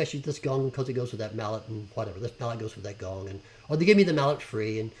say I should this gong because it goes with that mallet and whatever. This mallet goes with that gong, or they give me the mallet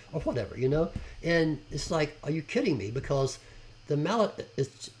free and or whatever. And it's like, are you kidding me? Because the mallet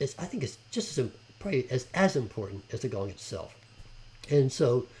is I think it's just probably as important as the gong itself. And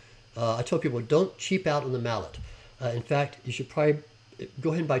so I tell people, don't cheap out on the mallet. In fact, you should probably go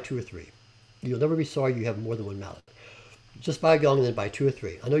ahead and buy two or three. You'll never be sorry you have more than one mallet. Just buy a gong and then buy two or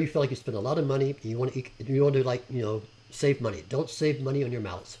three. I know you feel like you spend a lot of money. You want to save money. Don't save money on your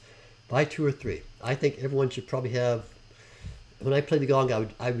mallets. Buy two or three. I think everyone should probably have. When I play the gong,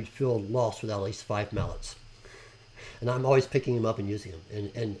 I would feel lost without at least five mallets. And I'm always picking them up and using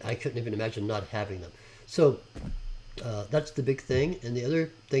them. And I couldn't even imagine not having them. So that's the big thing. And the other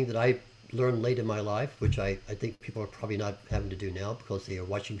thing that I learned late in my life, which I think people are probably not having to do now because they are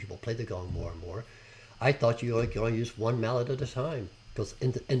watching people play the gong more and more. I thought you could only use one mallet at a time because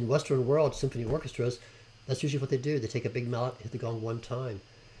in Western world symphony orchestras, that's usually what they do. They take a big mallet, hit the gong one time,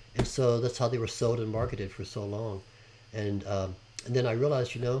 and so that's how they were sold and marketed for so long. And then I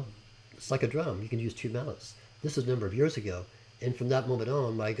realized, it's like a drum. You can use two mallets. This was a number of years ago, and from that moment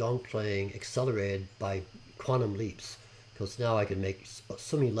on, my gong playing accelerated by quantum leaps because now I can make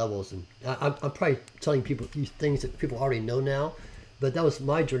so many levels. And I'm probably telling people these things that people already know now, but that was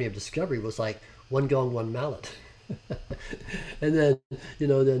my journey of discovery. Was like one gong, one mallet. And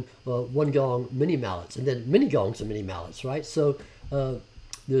then one gong, many mallets, and then many gongs and many mallets, right? So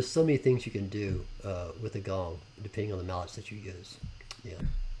there's so many things you can do with a gong depending on the mallets that you use. Yeah.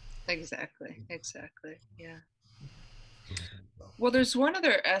 Exactly. Exactly. Yeah. Well, there's one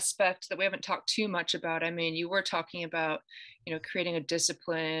other aspect that we haven't talked too much about. I mean, you were talking about, creating a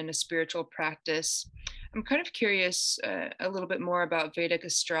discipline, a spiritual practice. I'm kind of curious a little bit more about Vedic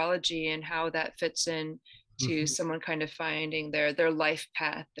astrology and how that fits in to Mhm. someone kind of finding their life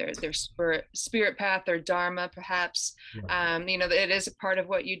path, their spirit path, their dharma, perhaps. It is a part of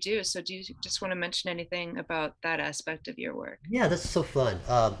what you do. So, do you just want to mention anything about that aspect of your work? Yeah, that's so fun.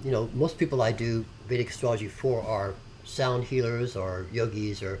 Most people I do Vedic astrology for are sound healers or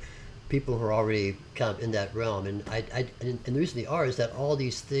yogis or people who are already kind of in that realm. And the reason they are is that all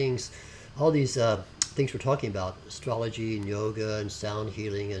these things we're talking about, astrology and yoga and sound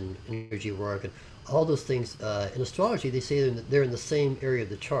healing and energy work and all those things in astrology, they say they're in the same area of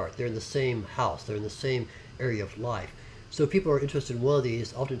the chart. They're in the same house. They're in the same area of life. So people are interested in one of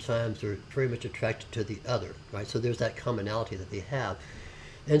these, oftentimes they're very much attracted to the other, right? So there's that commonality that they have.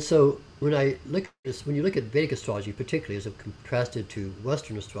 And so when you look at Vedic astrology, particularly as contrasted to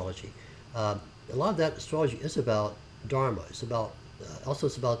Western astrology, a lot of that astrology is about dharma. It's about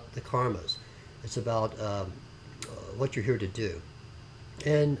the karmas. It's about what you're here to do.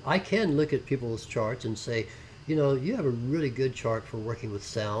 And I can look at people's charts and say, you have a really good chart for working with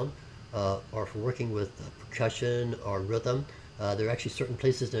sound or for working with percussion or rhythm. There are actually certain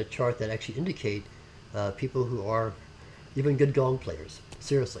places in a chart that actually indicate people who are even good gong players.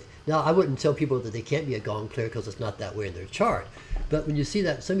 Seriously. Now, I wouldn't tell people that they can't be a gong player because it's not that way in their chart. But when you see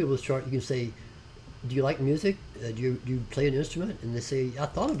that in some people's chart, you can say, do you like music? Do you play an instrument? And they say, I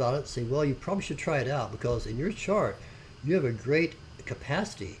thought about it. Say, well, you probably should try it out because in your chart, you have a great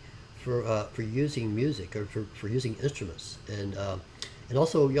capacity for using music or for using instruments, and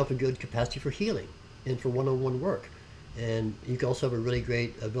also you have a good capacity for healing and for one-on-one work, and you can also have a really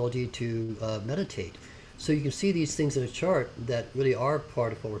great ability to meditate. So you can see these things in a chart that really are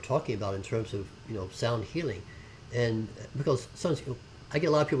part of what we're talking about in terms of sound healing, and because sometimes I get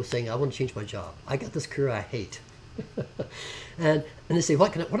a lot of people saying I want to change my job. I got this career I hate, and they say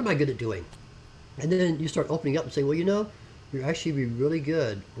what am I good at doing? And then you start opening up and saying, well, you'd actually be really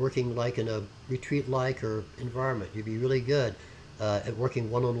good working like in a retreat-like or environment. You'd be really good at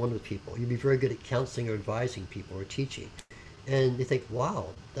working one-on-one with people. You'd be very good at counseling or advising people or teaching. And they think, wow,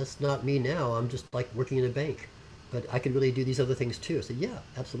 that's not me now. I'm just like working in a bank. But I could really do these other things too. I said, yeah,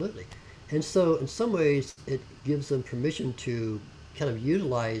 absolutely. And so in some ways, it gives them permission to kind of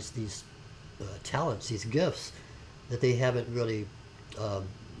utilize these talents, these gifts that they haven't really um,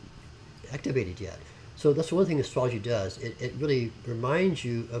 activated yet. So that's one thing astrology does. It really reminds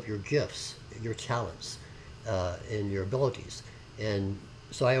you of your gifts, your talents, and your abilities. And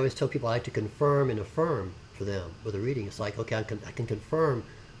so I always tell people I like to confirm and affirm for them with a reading. It's like, okay, I can confirm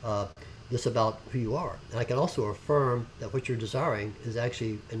uh, this about who you are. And I can also affirm that what you're desiring is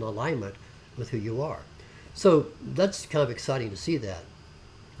actually in alignment with who you are. So that's kind of exciting to see that.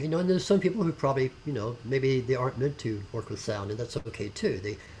 And there's some people who probably, maybe they aren't meant to work with sound, and that's okay too.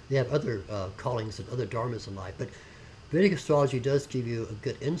 They have other callings and other dharmas in life. But Vedic astrology does give you a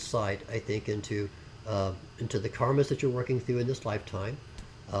good insight, I think, into the karmas that you're working through in this lifetime,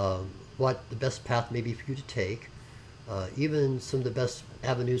 what the best path may be for you to take, even some of the best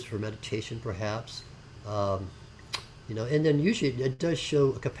avenues for meditation, perhaps. Um, and then usually it does show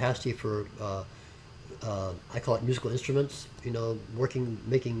a capacity for I call it musical instruments.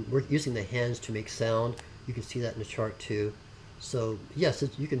 Using the hands to make sound. You can see that in the chart too. So yes,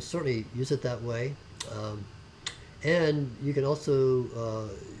 you can certainly use it that way, and you can also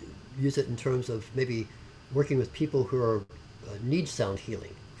use it in terms of maybe working with people who need sound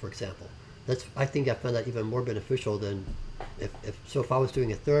healing, for example. I think I found that even more beneficial than if I was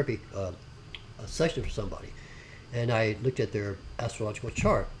doing a therapy a session for somebody, and I looked at their astrological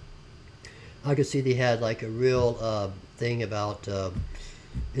chart. I could see they had like a real thing about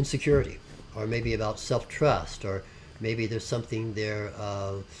insecurity, or maybe about self-trust, or maybe there's something there,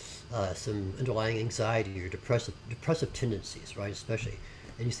 some underlying anxiety or depressive tendencies, right? Especially,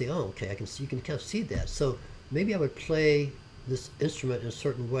 and you say, oh, okay, I can see, you can kind of see that. So maybe I would play this instrument in a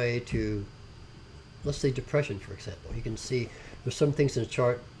certain way to, let's say, depression, for example. You can see there's some things in the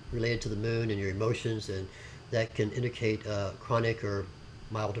chart related to the moon and your emotions, and that can indicate chronic or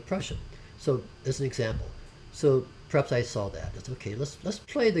mild depression. So as an example, so perhaps I saw that. It's okay. Let's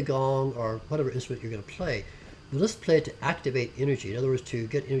play the gong or whatever instrument you're going to play, but let's play it to activate energy. In other words, to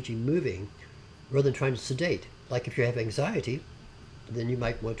get energy moving, rather than trying to sedate. Like if you have anxiety, then you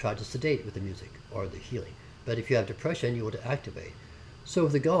might want to try to sedate with the music or the healing. But if you have depression, you want to activate. So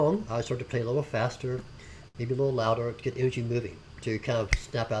with the gong, I start to play a little faster, maybe a little louder to get energy moving, to kind of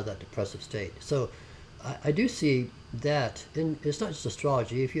snap out of that depressive state. So I do see that, and it's not just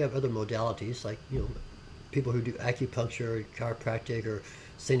astrology. If you have other modalities like people who do acupuncture, chiropractic, or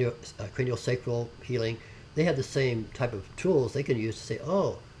craniosacral healing, they have the same type of tools they can use to say,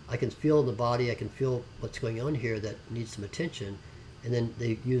 oh, I can feel the body, I can feel what's going on here that needs some attention, and then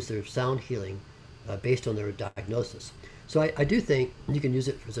they use their sound healing based on their diagnosis. So I do think you can use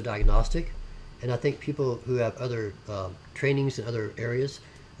it as a diagnostic, and I think people who have other trainings in other areas,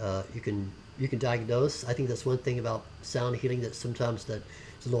 you can diagnose. I think that's one thing about sound healing that sometimes that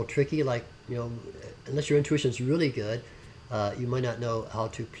it's a little tricky. Like, unless your intuition is really good, you might not know how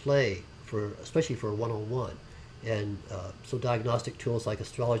to play especially for a one-on-one. And so diagnostic tools like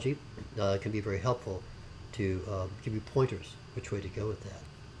astrology can be very helpful to give you pointers which way to go with that.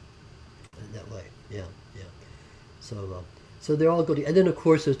 In that way, yeah, yeah. So they're all good. And then of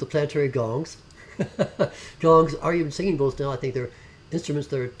course there's the planetary gongs. Gongs are even singing bowls now. I think they're instruments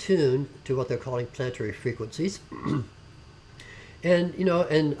that are tuned to what they're calling planetary frequencies. And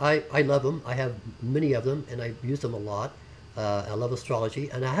I love them. I have many of them, and I use them a lot. I love astrology,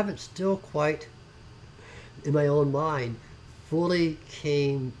 and I haven't still quite, in my own mind, fully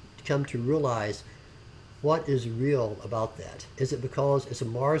come to realize what is real about that. Is it because it's a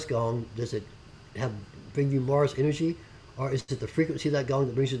Mars gong? Does it bring you Mars energy, or is it the frequency of that gong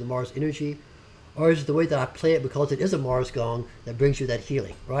that brings you the Mars energy, or is it the way that I play it because it is a Mars gong that brings you that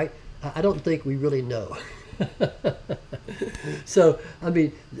healing? Right? I don't think we really know. So I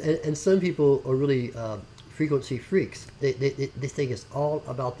mean, and some people are really frequency freaks. They think it's all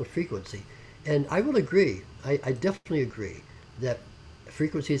about the frequency, and I will agree. I definitely agree that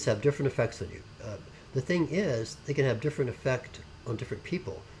frequencies have different effects on you. The thing is, they can have different effect on different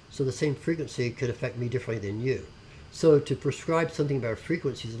people. So the same frequency could affect me differently than you. So to prescribe something about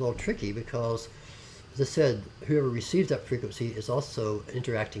frequency is a little tricky because, as I said, whoever receives that frequency is also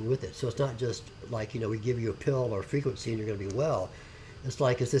interacting with it. So it's not just like, we give you a pill or a frequency and you're going to be well. It's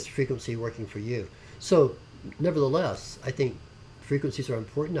like, is this frequency working for you? So nevertheless, I think frequencies are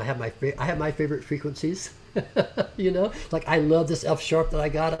important. I have my favorite frequencies. Like I love this F sharp that I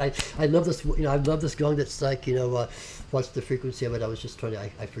got. I love this. I love this gong that's like, what's the frequency of it? I was just trying to.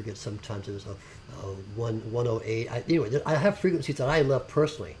 I forget. Sometimes it was a 108. Anyway, I have frequencies that I love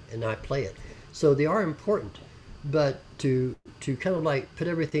personally, and I play it. So they are important, but to kind of like put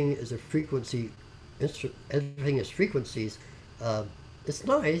everything as a frequency, everything as frequencies. It's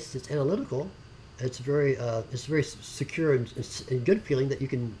nice. It's analytical. It's very secure and good feeling that you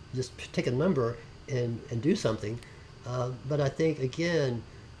can just take a number and do something. But I think again,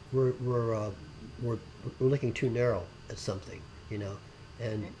 we're looking too narrow at something,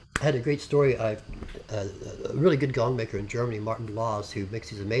 And I had a great story. A really good gong maker in Germany, Martin Blas, who makes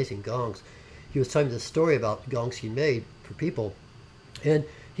these amazing gongs. He was telling me this story about gongs he made for people, and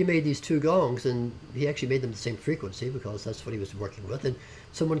he made these two gongs, and he actually made them the same frequency because that's what he was working with. And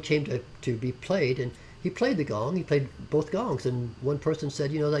someone came to be played, and he played the gong. He played both gongs, and one person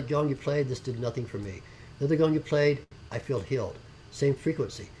said, that gong you played, this did nothing for me. The other gong you played, I feel healed. Same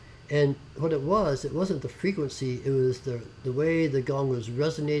frequency. And what it wasn't the frequency, it was the way the gong was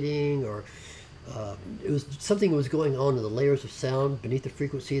resonating, or it was something was going on in the layers of sound beneath the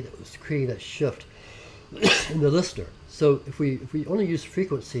frequency that was creating that shift in the listener. So if we only use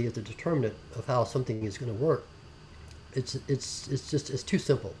frequency as a determinant of how something is going to work, it's too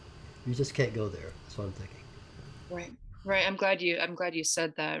simple. You just can't go there. That's what I'm thinking. Right. I'm glad you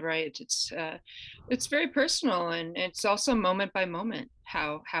said that. Right. It's very personal, and it's also moment by moment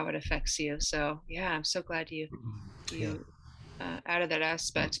how it affects you. So yeah, I'm so glad you Yeah. added that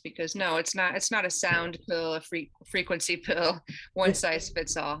aspect, because no, it's not a sound pill, a frequency pill, one size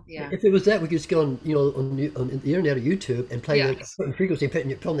fits all. Yeah. If it was that, we could just go on, on the internet or YouTube and play the Yes. frequency,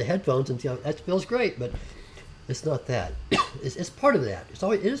 put on the headphones, and that feels great. But it's not that. It's part of that.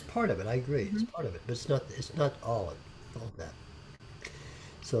 It is part of it. I agree. It's part of it, but it's not all of that.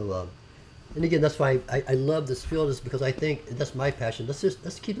 So, and again, that's why I love this field, is because I think that's my passion.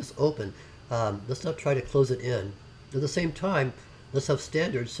 Let's keep this open. Let's not try to close it in. At the same time, let's have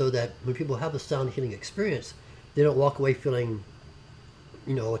standards so that when people have a sound healing experience, they don't walk away feeling,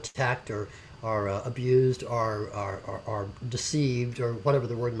 attacked or abused or deceived, or whatever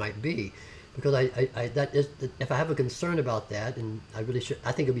the word might be. Because if I have a concern about that, and I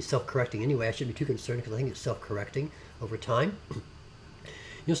think it'll be self-correcting anyway. I shouldn't be too concerned because I think it's self-correcting over time.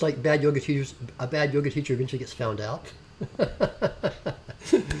 It's like bad yoga teachers. A bad yoga teacher eventually gets found out.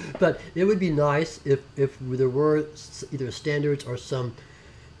 But it would be nice if there were either standards or some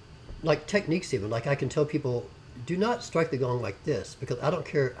like techniques, even like I can tell people, do not strike the gong like this, because I don't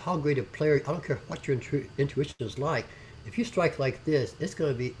care how great a player, I don't care what your intuition is like. If you strike like this, it's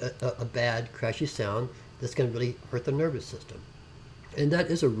going to be a bad crashy sound that's going to really hurt the nervous system. And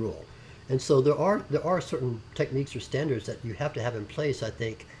that is a rule. And so there are certain techniques or standards that you have to have in place, I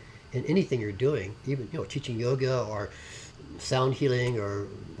think, in anything you're doing, even teaching yoga or sound healing or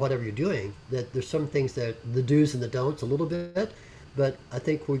whatever you're doing. That there's some things that the do's and the don'ts a little bit, but I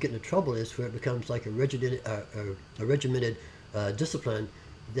think where we get into trouble is where it becomes like a regimented discipline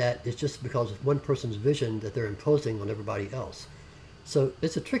that is just because of one person's vision that they're imposing on everybody else. So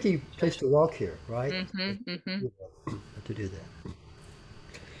it's a tricky place to walk here, right? Mm-hmm, mm-hmm. To do that.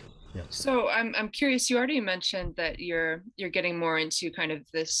 Yeah. So I'm curious, you already mentioned that you're getting more into kind of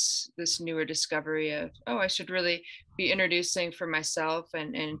this newer discovery of, oh, I should really be introducing for myself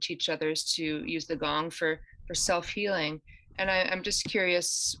and teach others to use the gong for self-healing. And I'm just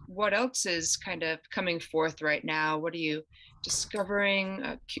curious, what else is kind of coming forth right now? What are you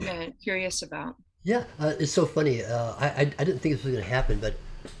discovering, curious about? Yeah, it's so funny. I didn't think this was going to happen, but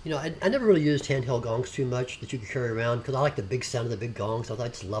I never really used handheld gongs too much that you could carry around because I like the big sound of the big gongs. I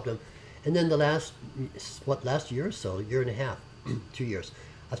just loved them. And then the last year or so, year and a half, 2 years,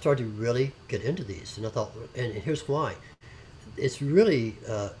 I started to really get into these, and I thought, and here's why. It's really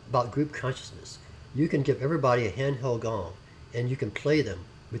about group consciousness. You can give everybody a handheld gong, and you can play them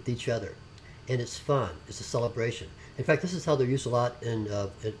with each other, and it's fun. It's a celebration. In fact, this is how they're used a lot in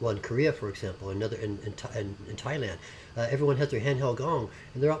Korea, for example, in Thailand. Everyone has their handheld gong,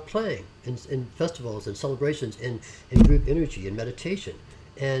 and they're out playing in festivals and celebrations in group energy and meditation.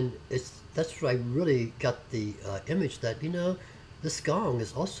 And that's where I really got the image that this gong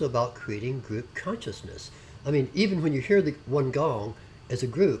is also about creating group consciousness. I mean, even when you hear the one gong as a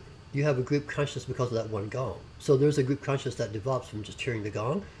group, you have a group consciousness because of that one gong. So there's a group consciousness that develops from just hearing the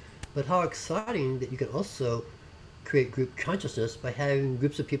gong. But how exciting that you can also create group consciousness by having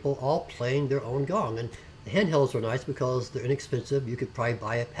groups of people all playing their own gong. And the handhelds are nice because they're inexpensive. You could probably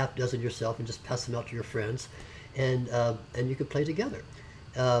buy a half dozen yourself and just pass them out to your friends, and you could play together.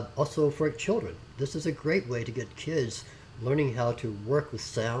 Also for children, this is a great way to get kids learning how to work with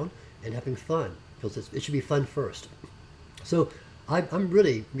sound and having fun because it should be fun first. So I'm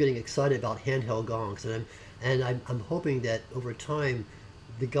really getting excited about handheld gongs, and I'm hoping that over time,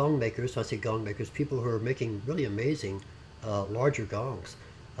 the gong makers, when I say gong makers, people who are making really amazing larger gongs,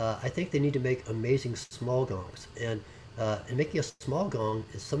 I think they need to make amazing small gongs, and making a small gong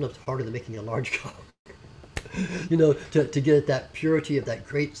is sometimes harder than making a large gong. To get that purity of that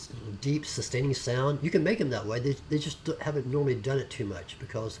great deep sustaining sound. You can make them that way. They just haven't normally done it too much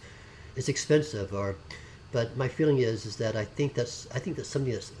because it's expensive. But my feeling is that I think that's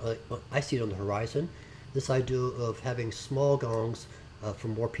something that's I see it on the horizon. This idea of having small gongs for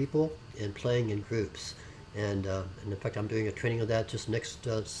more people and playing in groups. And in fact, I'm doing a training of that just next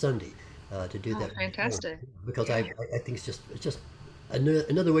Sunday to do Oh, that fantastic. because I, Yeah. I think it's just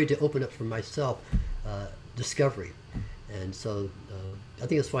another way to open up for myself discovery. And so I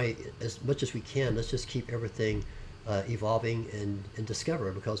think that's why, as much as we can, let's just keep everything evolving and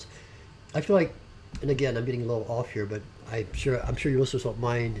discover. Because I feel like, and again, I'm getting a little off here, but I'm sure your listeners won't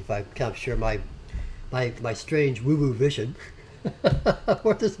mind if I kind of share my strange woo-woo vision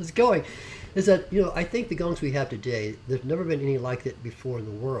where this is going. Is that I think the gongs we have today, there's never been any like it before in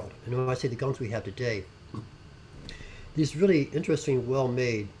the world. And when I say the gongs we have today, these really interesting,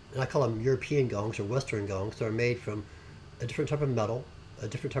 well-made, and I call them European gongs or Western gongs, that are made from a different type of metal, a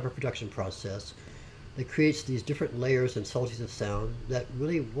different type of production process that creates these different layers and subtleties of sound that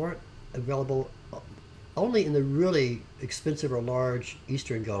really weren't available only in the really expensive or large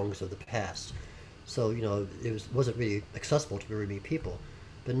Eastern gongs of the past. So wasn't really accessible to very many people.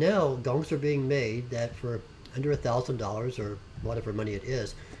 But now gongs are being made that for under $1,000 or whatever money it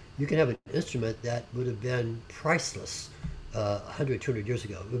is, you can have an instrument that would have been priceless 100, 200 years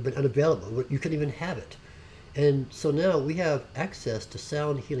ago. It would have been unavailable. You couldn't even have it. And so now we have access to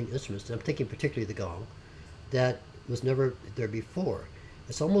sound healing instruments, and I'm thinking particularly the gong, that was never there before.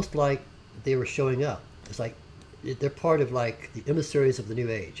 It's almost like they were showing up. It's like they're part of like the emissaries of the new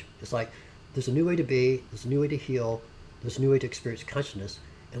age. It's like there's a new way to be, there's a new way to heal, there's a new way to experience consciousness,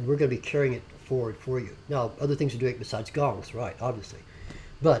 and we're going to be carrying it forward for you. Now, other things are doing it besides gongs, right, obviously.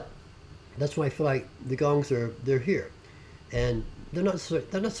 But that's why I feel like the gongs they're here. And they're not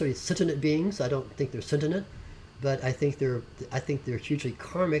necessarily sentient beings. I don't think they're sentient, but I think they're hugely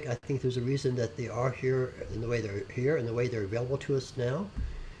karmic. I think there's a reason that they are here in the way they're here and the way they're available to us now.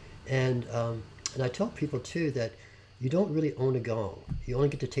 And I tell people too that you don't really own a gong. You only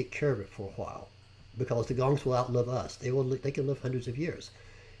get to take care of it for a while, because the gongs will outlive us. They can live hundreds of years,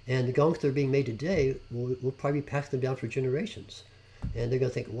 and the gongs that are being made today will probably pass them down for generations, and they're going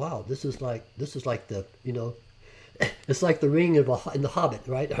to think, wow, this is like the it's like the ring in the Hobbit,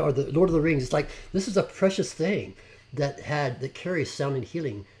 right, or the Lord of the Rings. It's like this is a precious thing that carries sound and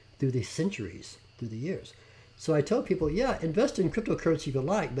healing through the centuries, through the years. So I tell people, yeah, invest in cryptocurrency if you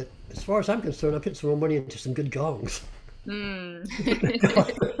like, but as far as I'm concerned, I'm putting some more money into some good gongs. Mm.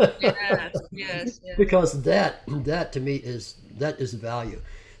 Yes, yes, yes. Because that to me is value.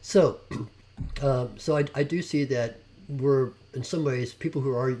 So I do see that we're in some ways people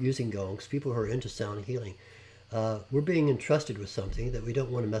who are using gongs, people who are into sound healing, we're being entrusted with something that we don't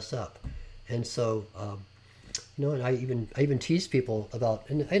want to mess up, and so and I even tease people about,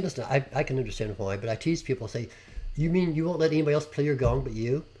 and listen, I can understand why, but I tease people, say, you mean you won't let anybody else play your gong but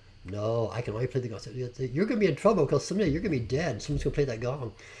you? No, I can only play the gong. You're going to be in trouble because someday you're going to be dead. Someone's going to play that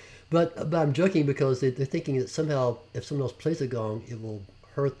gong. But I'm joking because they're thinking that somehow if someone else plays a gong, it will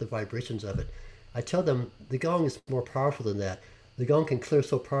hurt the vibrations of it. I tell them the gong is more powerful than that. The gong can clear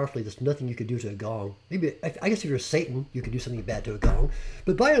so powerfully there's nothing you can do to a gong. Maybe, I guess if you're Satan, you can do something bad to a gong.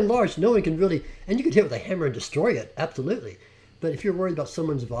 But by and large, no one can really, and you can hit it with a hammer and destroy it, absolutely. But if you're worried about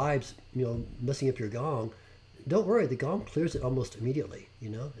someone's vibes, messing up your gong, don't worry, the gong clears it almost immediately,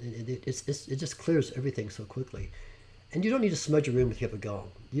 it just clears everything so quickly. And you don't need to smudge a room if you have a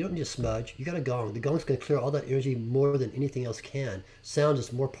gong. You don't need to smudge. You got a gong. The gong's going to clear all that energy more than anything else can. Sound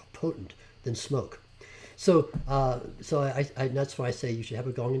is more potent than smoke. So that's why I say you should have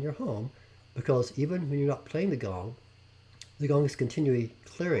a gong in your home, because even when you're not playing the gong is continually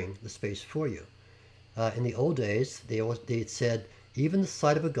clearing the space for you. In the old days, they said even the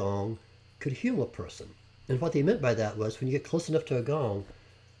sight of a gong could heal a person. And what they meant by that was when you get close enough to a gong,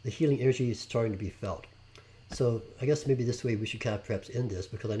 the healing energy is starting to be felt. So I guess maybe this way we should kind of perhaps end this,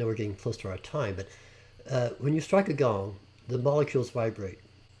 because I know we're getting close to our time. But when you strike a gong, the molecules vibrate.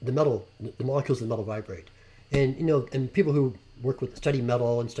 The molecules of the metal vibrate. And and people who study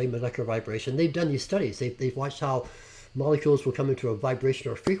metal and study molecular vibration, they've done these studies. They've watched how molecules will come into a vibration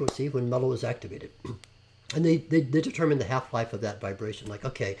or frequency when metal is activated. And they determine the half-life of that vibration. Like,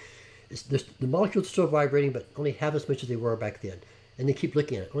 okay, the molecules are still vibrating, but only half as much as they were back then. And they keep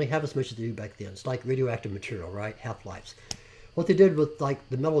looking at it, only half as much as they do back then. It's like radioactive material, right? Half-lives. What they did with like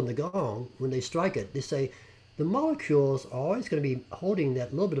the metal in the gong, when they strike it, they say the molecules are always going to be holding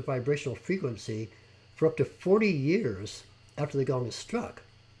that little bit of vibrational frequency for up to 40 years after the gong is struck.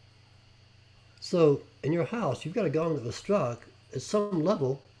 So in your house, you've got a gong that was struck at some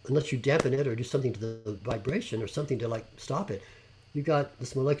level, unless you dampen it or do something to the vibration or something to like stop it, you've got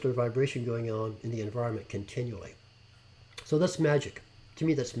this molecular vibration going on in the environment continually. So that's magic. To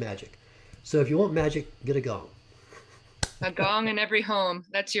me, that's magic. So if you want magic, get a gong. A gong in every home.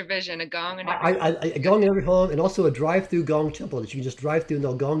 That's your vision. A gong in every home. A gong in every home, and also a drive-through gong temple that you can just drive through and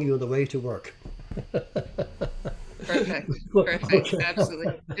they'll gong you on the way to work. Perfect. Perfect. Okay.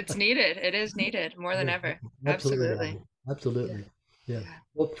 Absolutely. It's needed. It is needed more than ever. Absolutely. Absolutely. Yeah.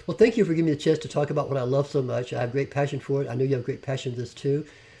 Well, thank you for giving me the chance to talk about what I love so much. I have great passion for it. I know you have great passion for this too.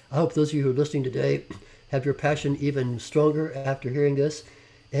 I hope those of you who are listening today have your passion even stronger after hearing this.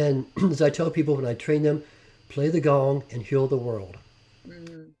 And as I tell people when I train them, play the gong and heal the world.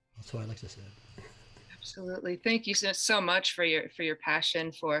 That's what I like to say. Absolutely. Thank you so much for your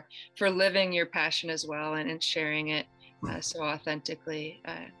passion, for living your passion as well, and sharing it so authentically.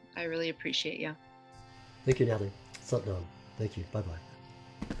 I really appreciate you. Thank you, Natalie. Satnam. Thank you.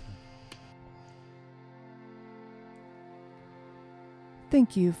 Bye-bye.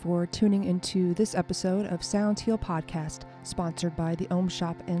 Thank you for tuning into this episode of Sound Heal Podcast, sponsored by the Om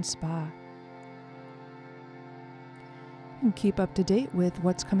Shop and Spa. You can keep up to date with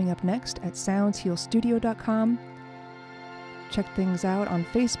what's coming up next at soundshealstudio.com. Check things out on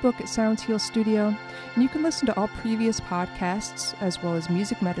Facebook at Sounds Heal Studio, and you can listen to all previous podcasts as well as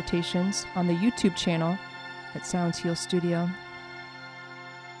music meditations on the YouTube channel at Sounds Heal Studio.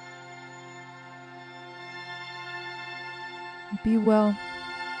 Be well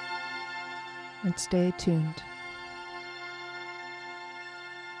and stay tuned.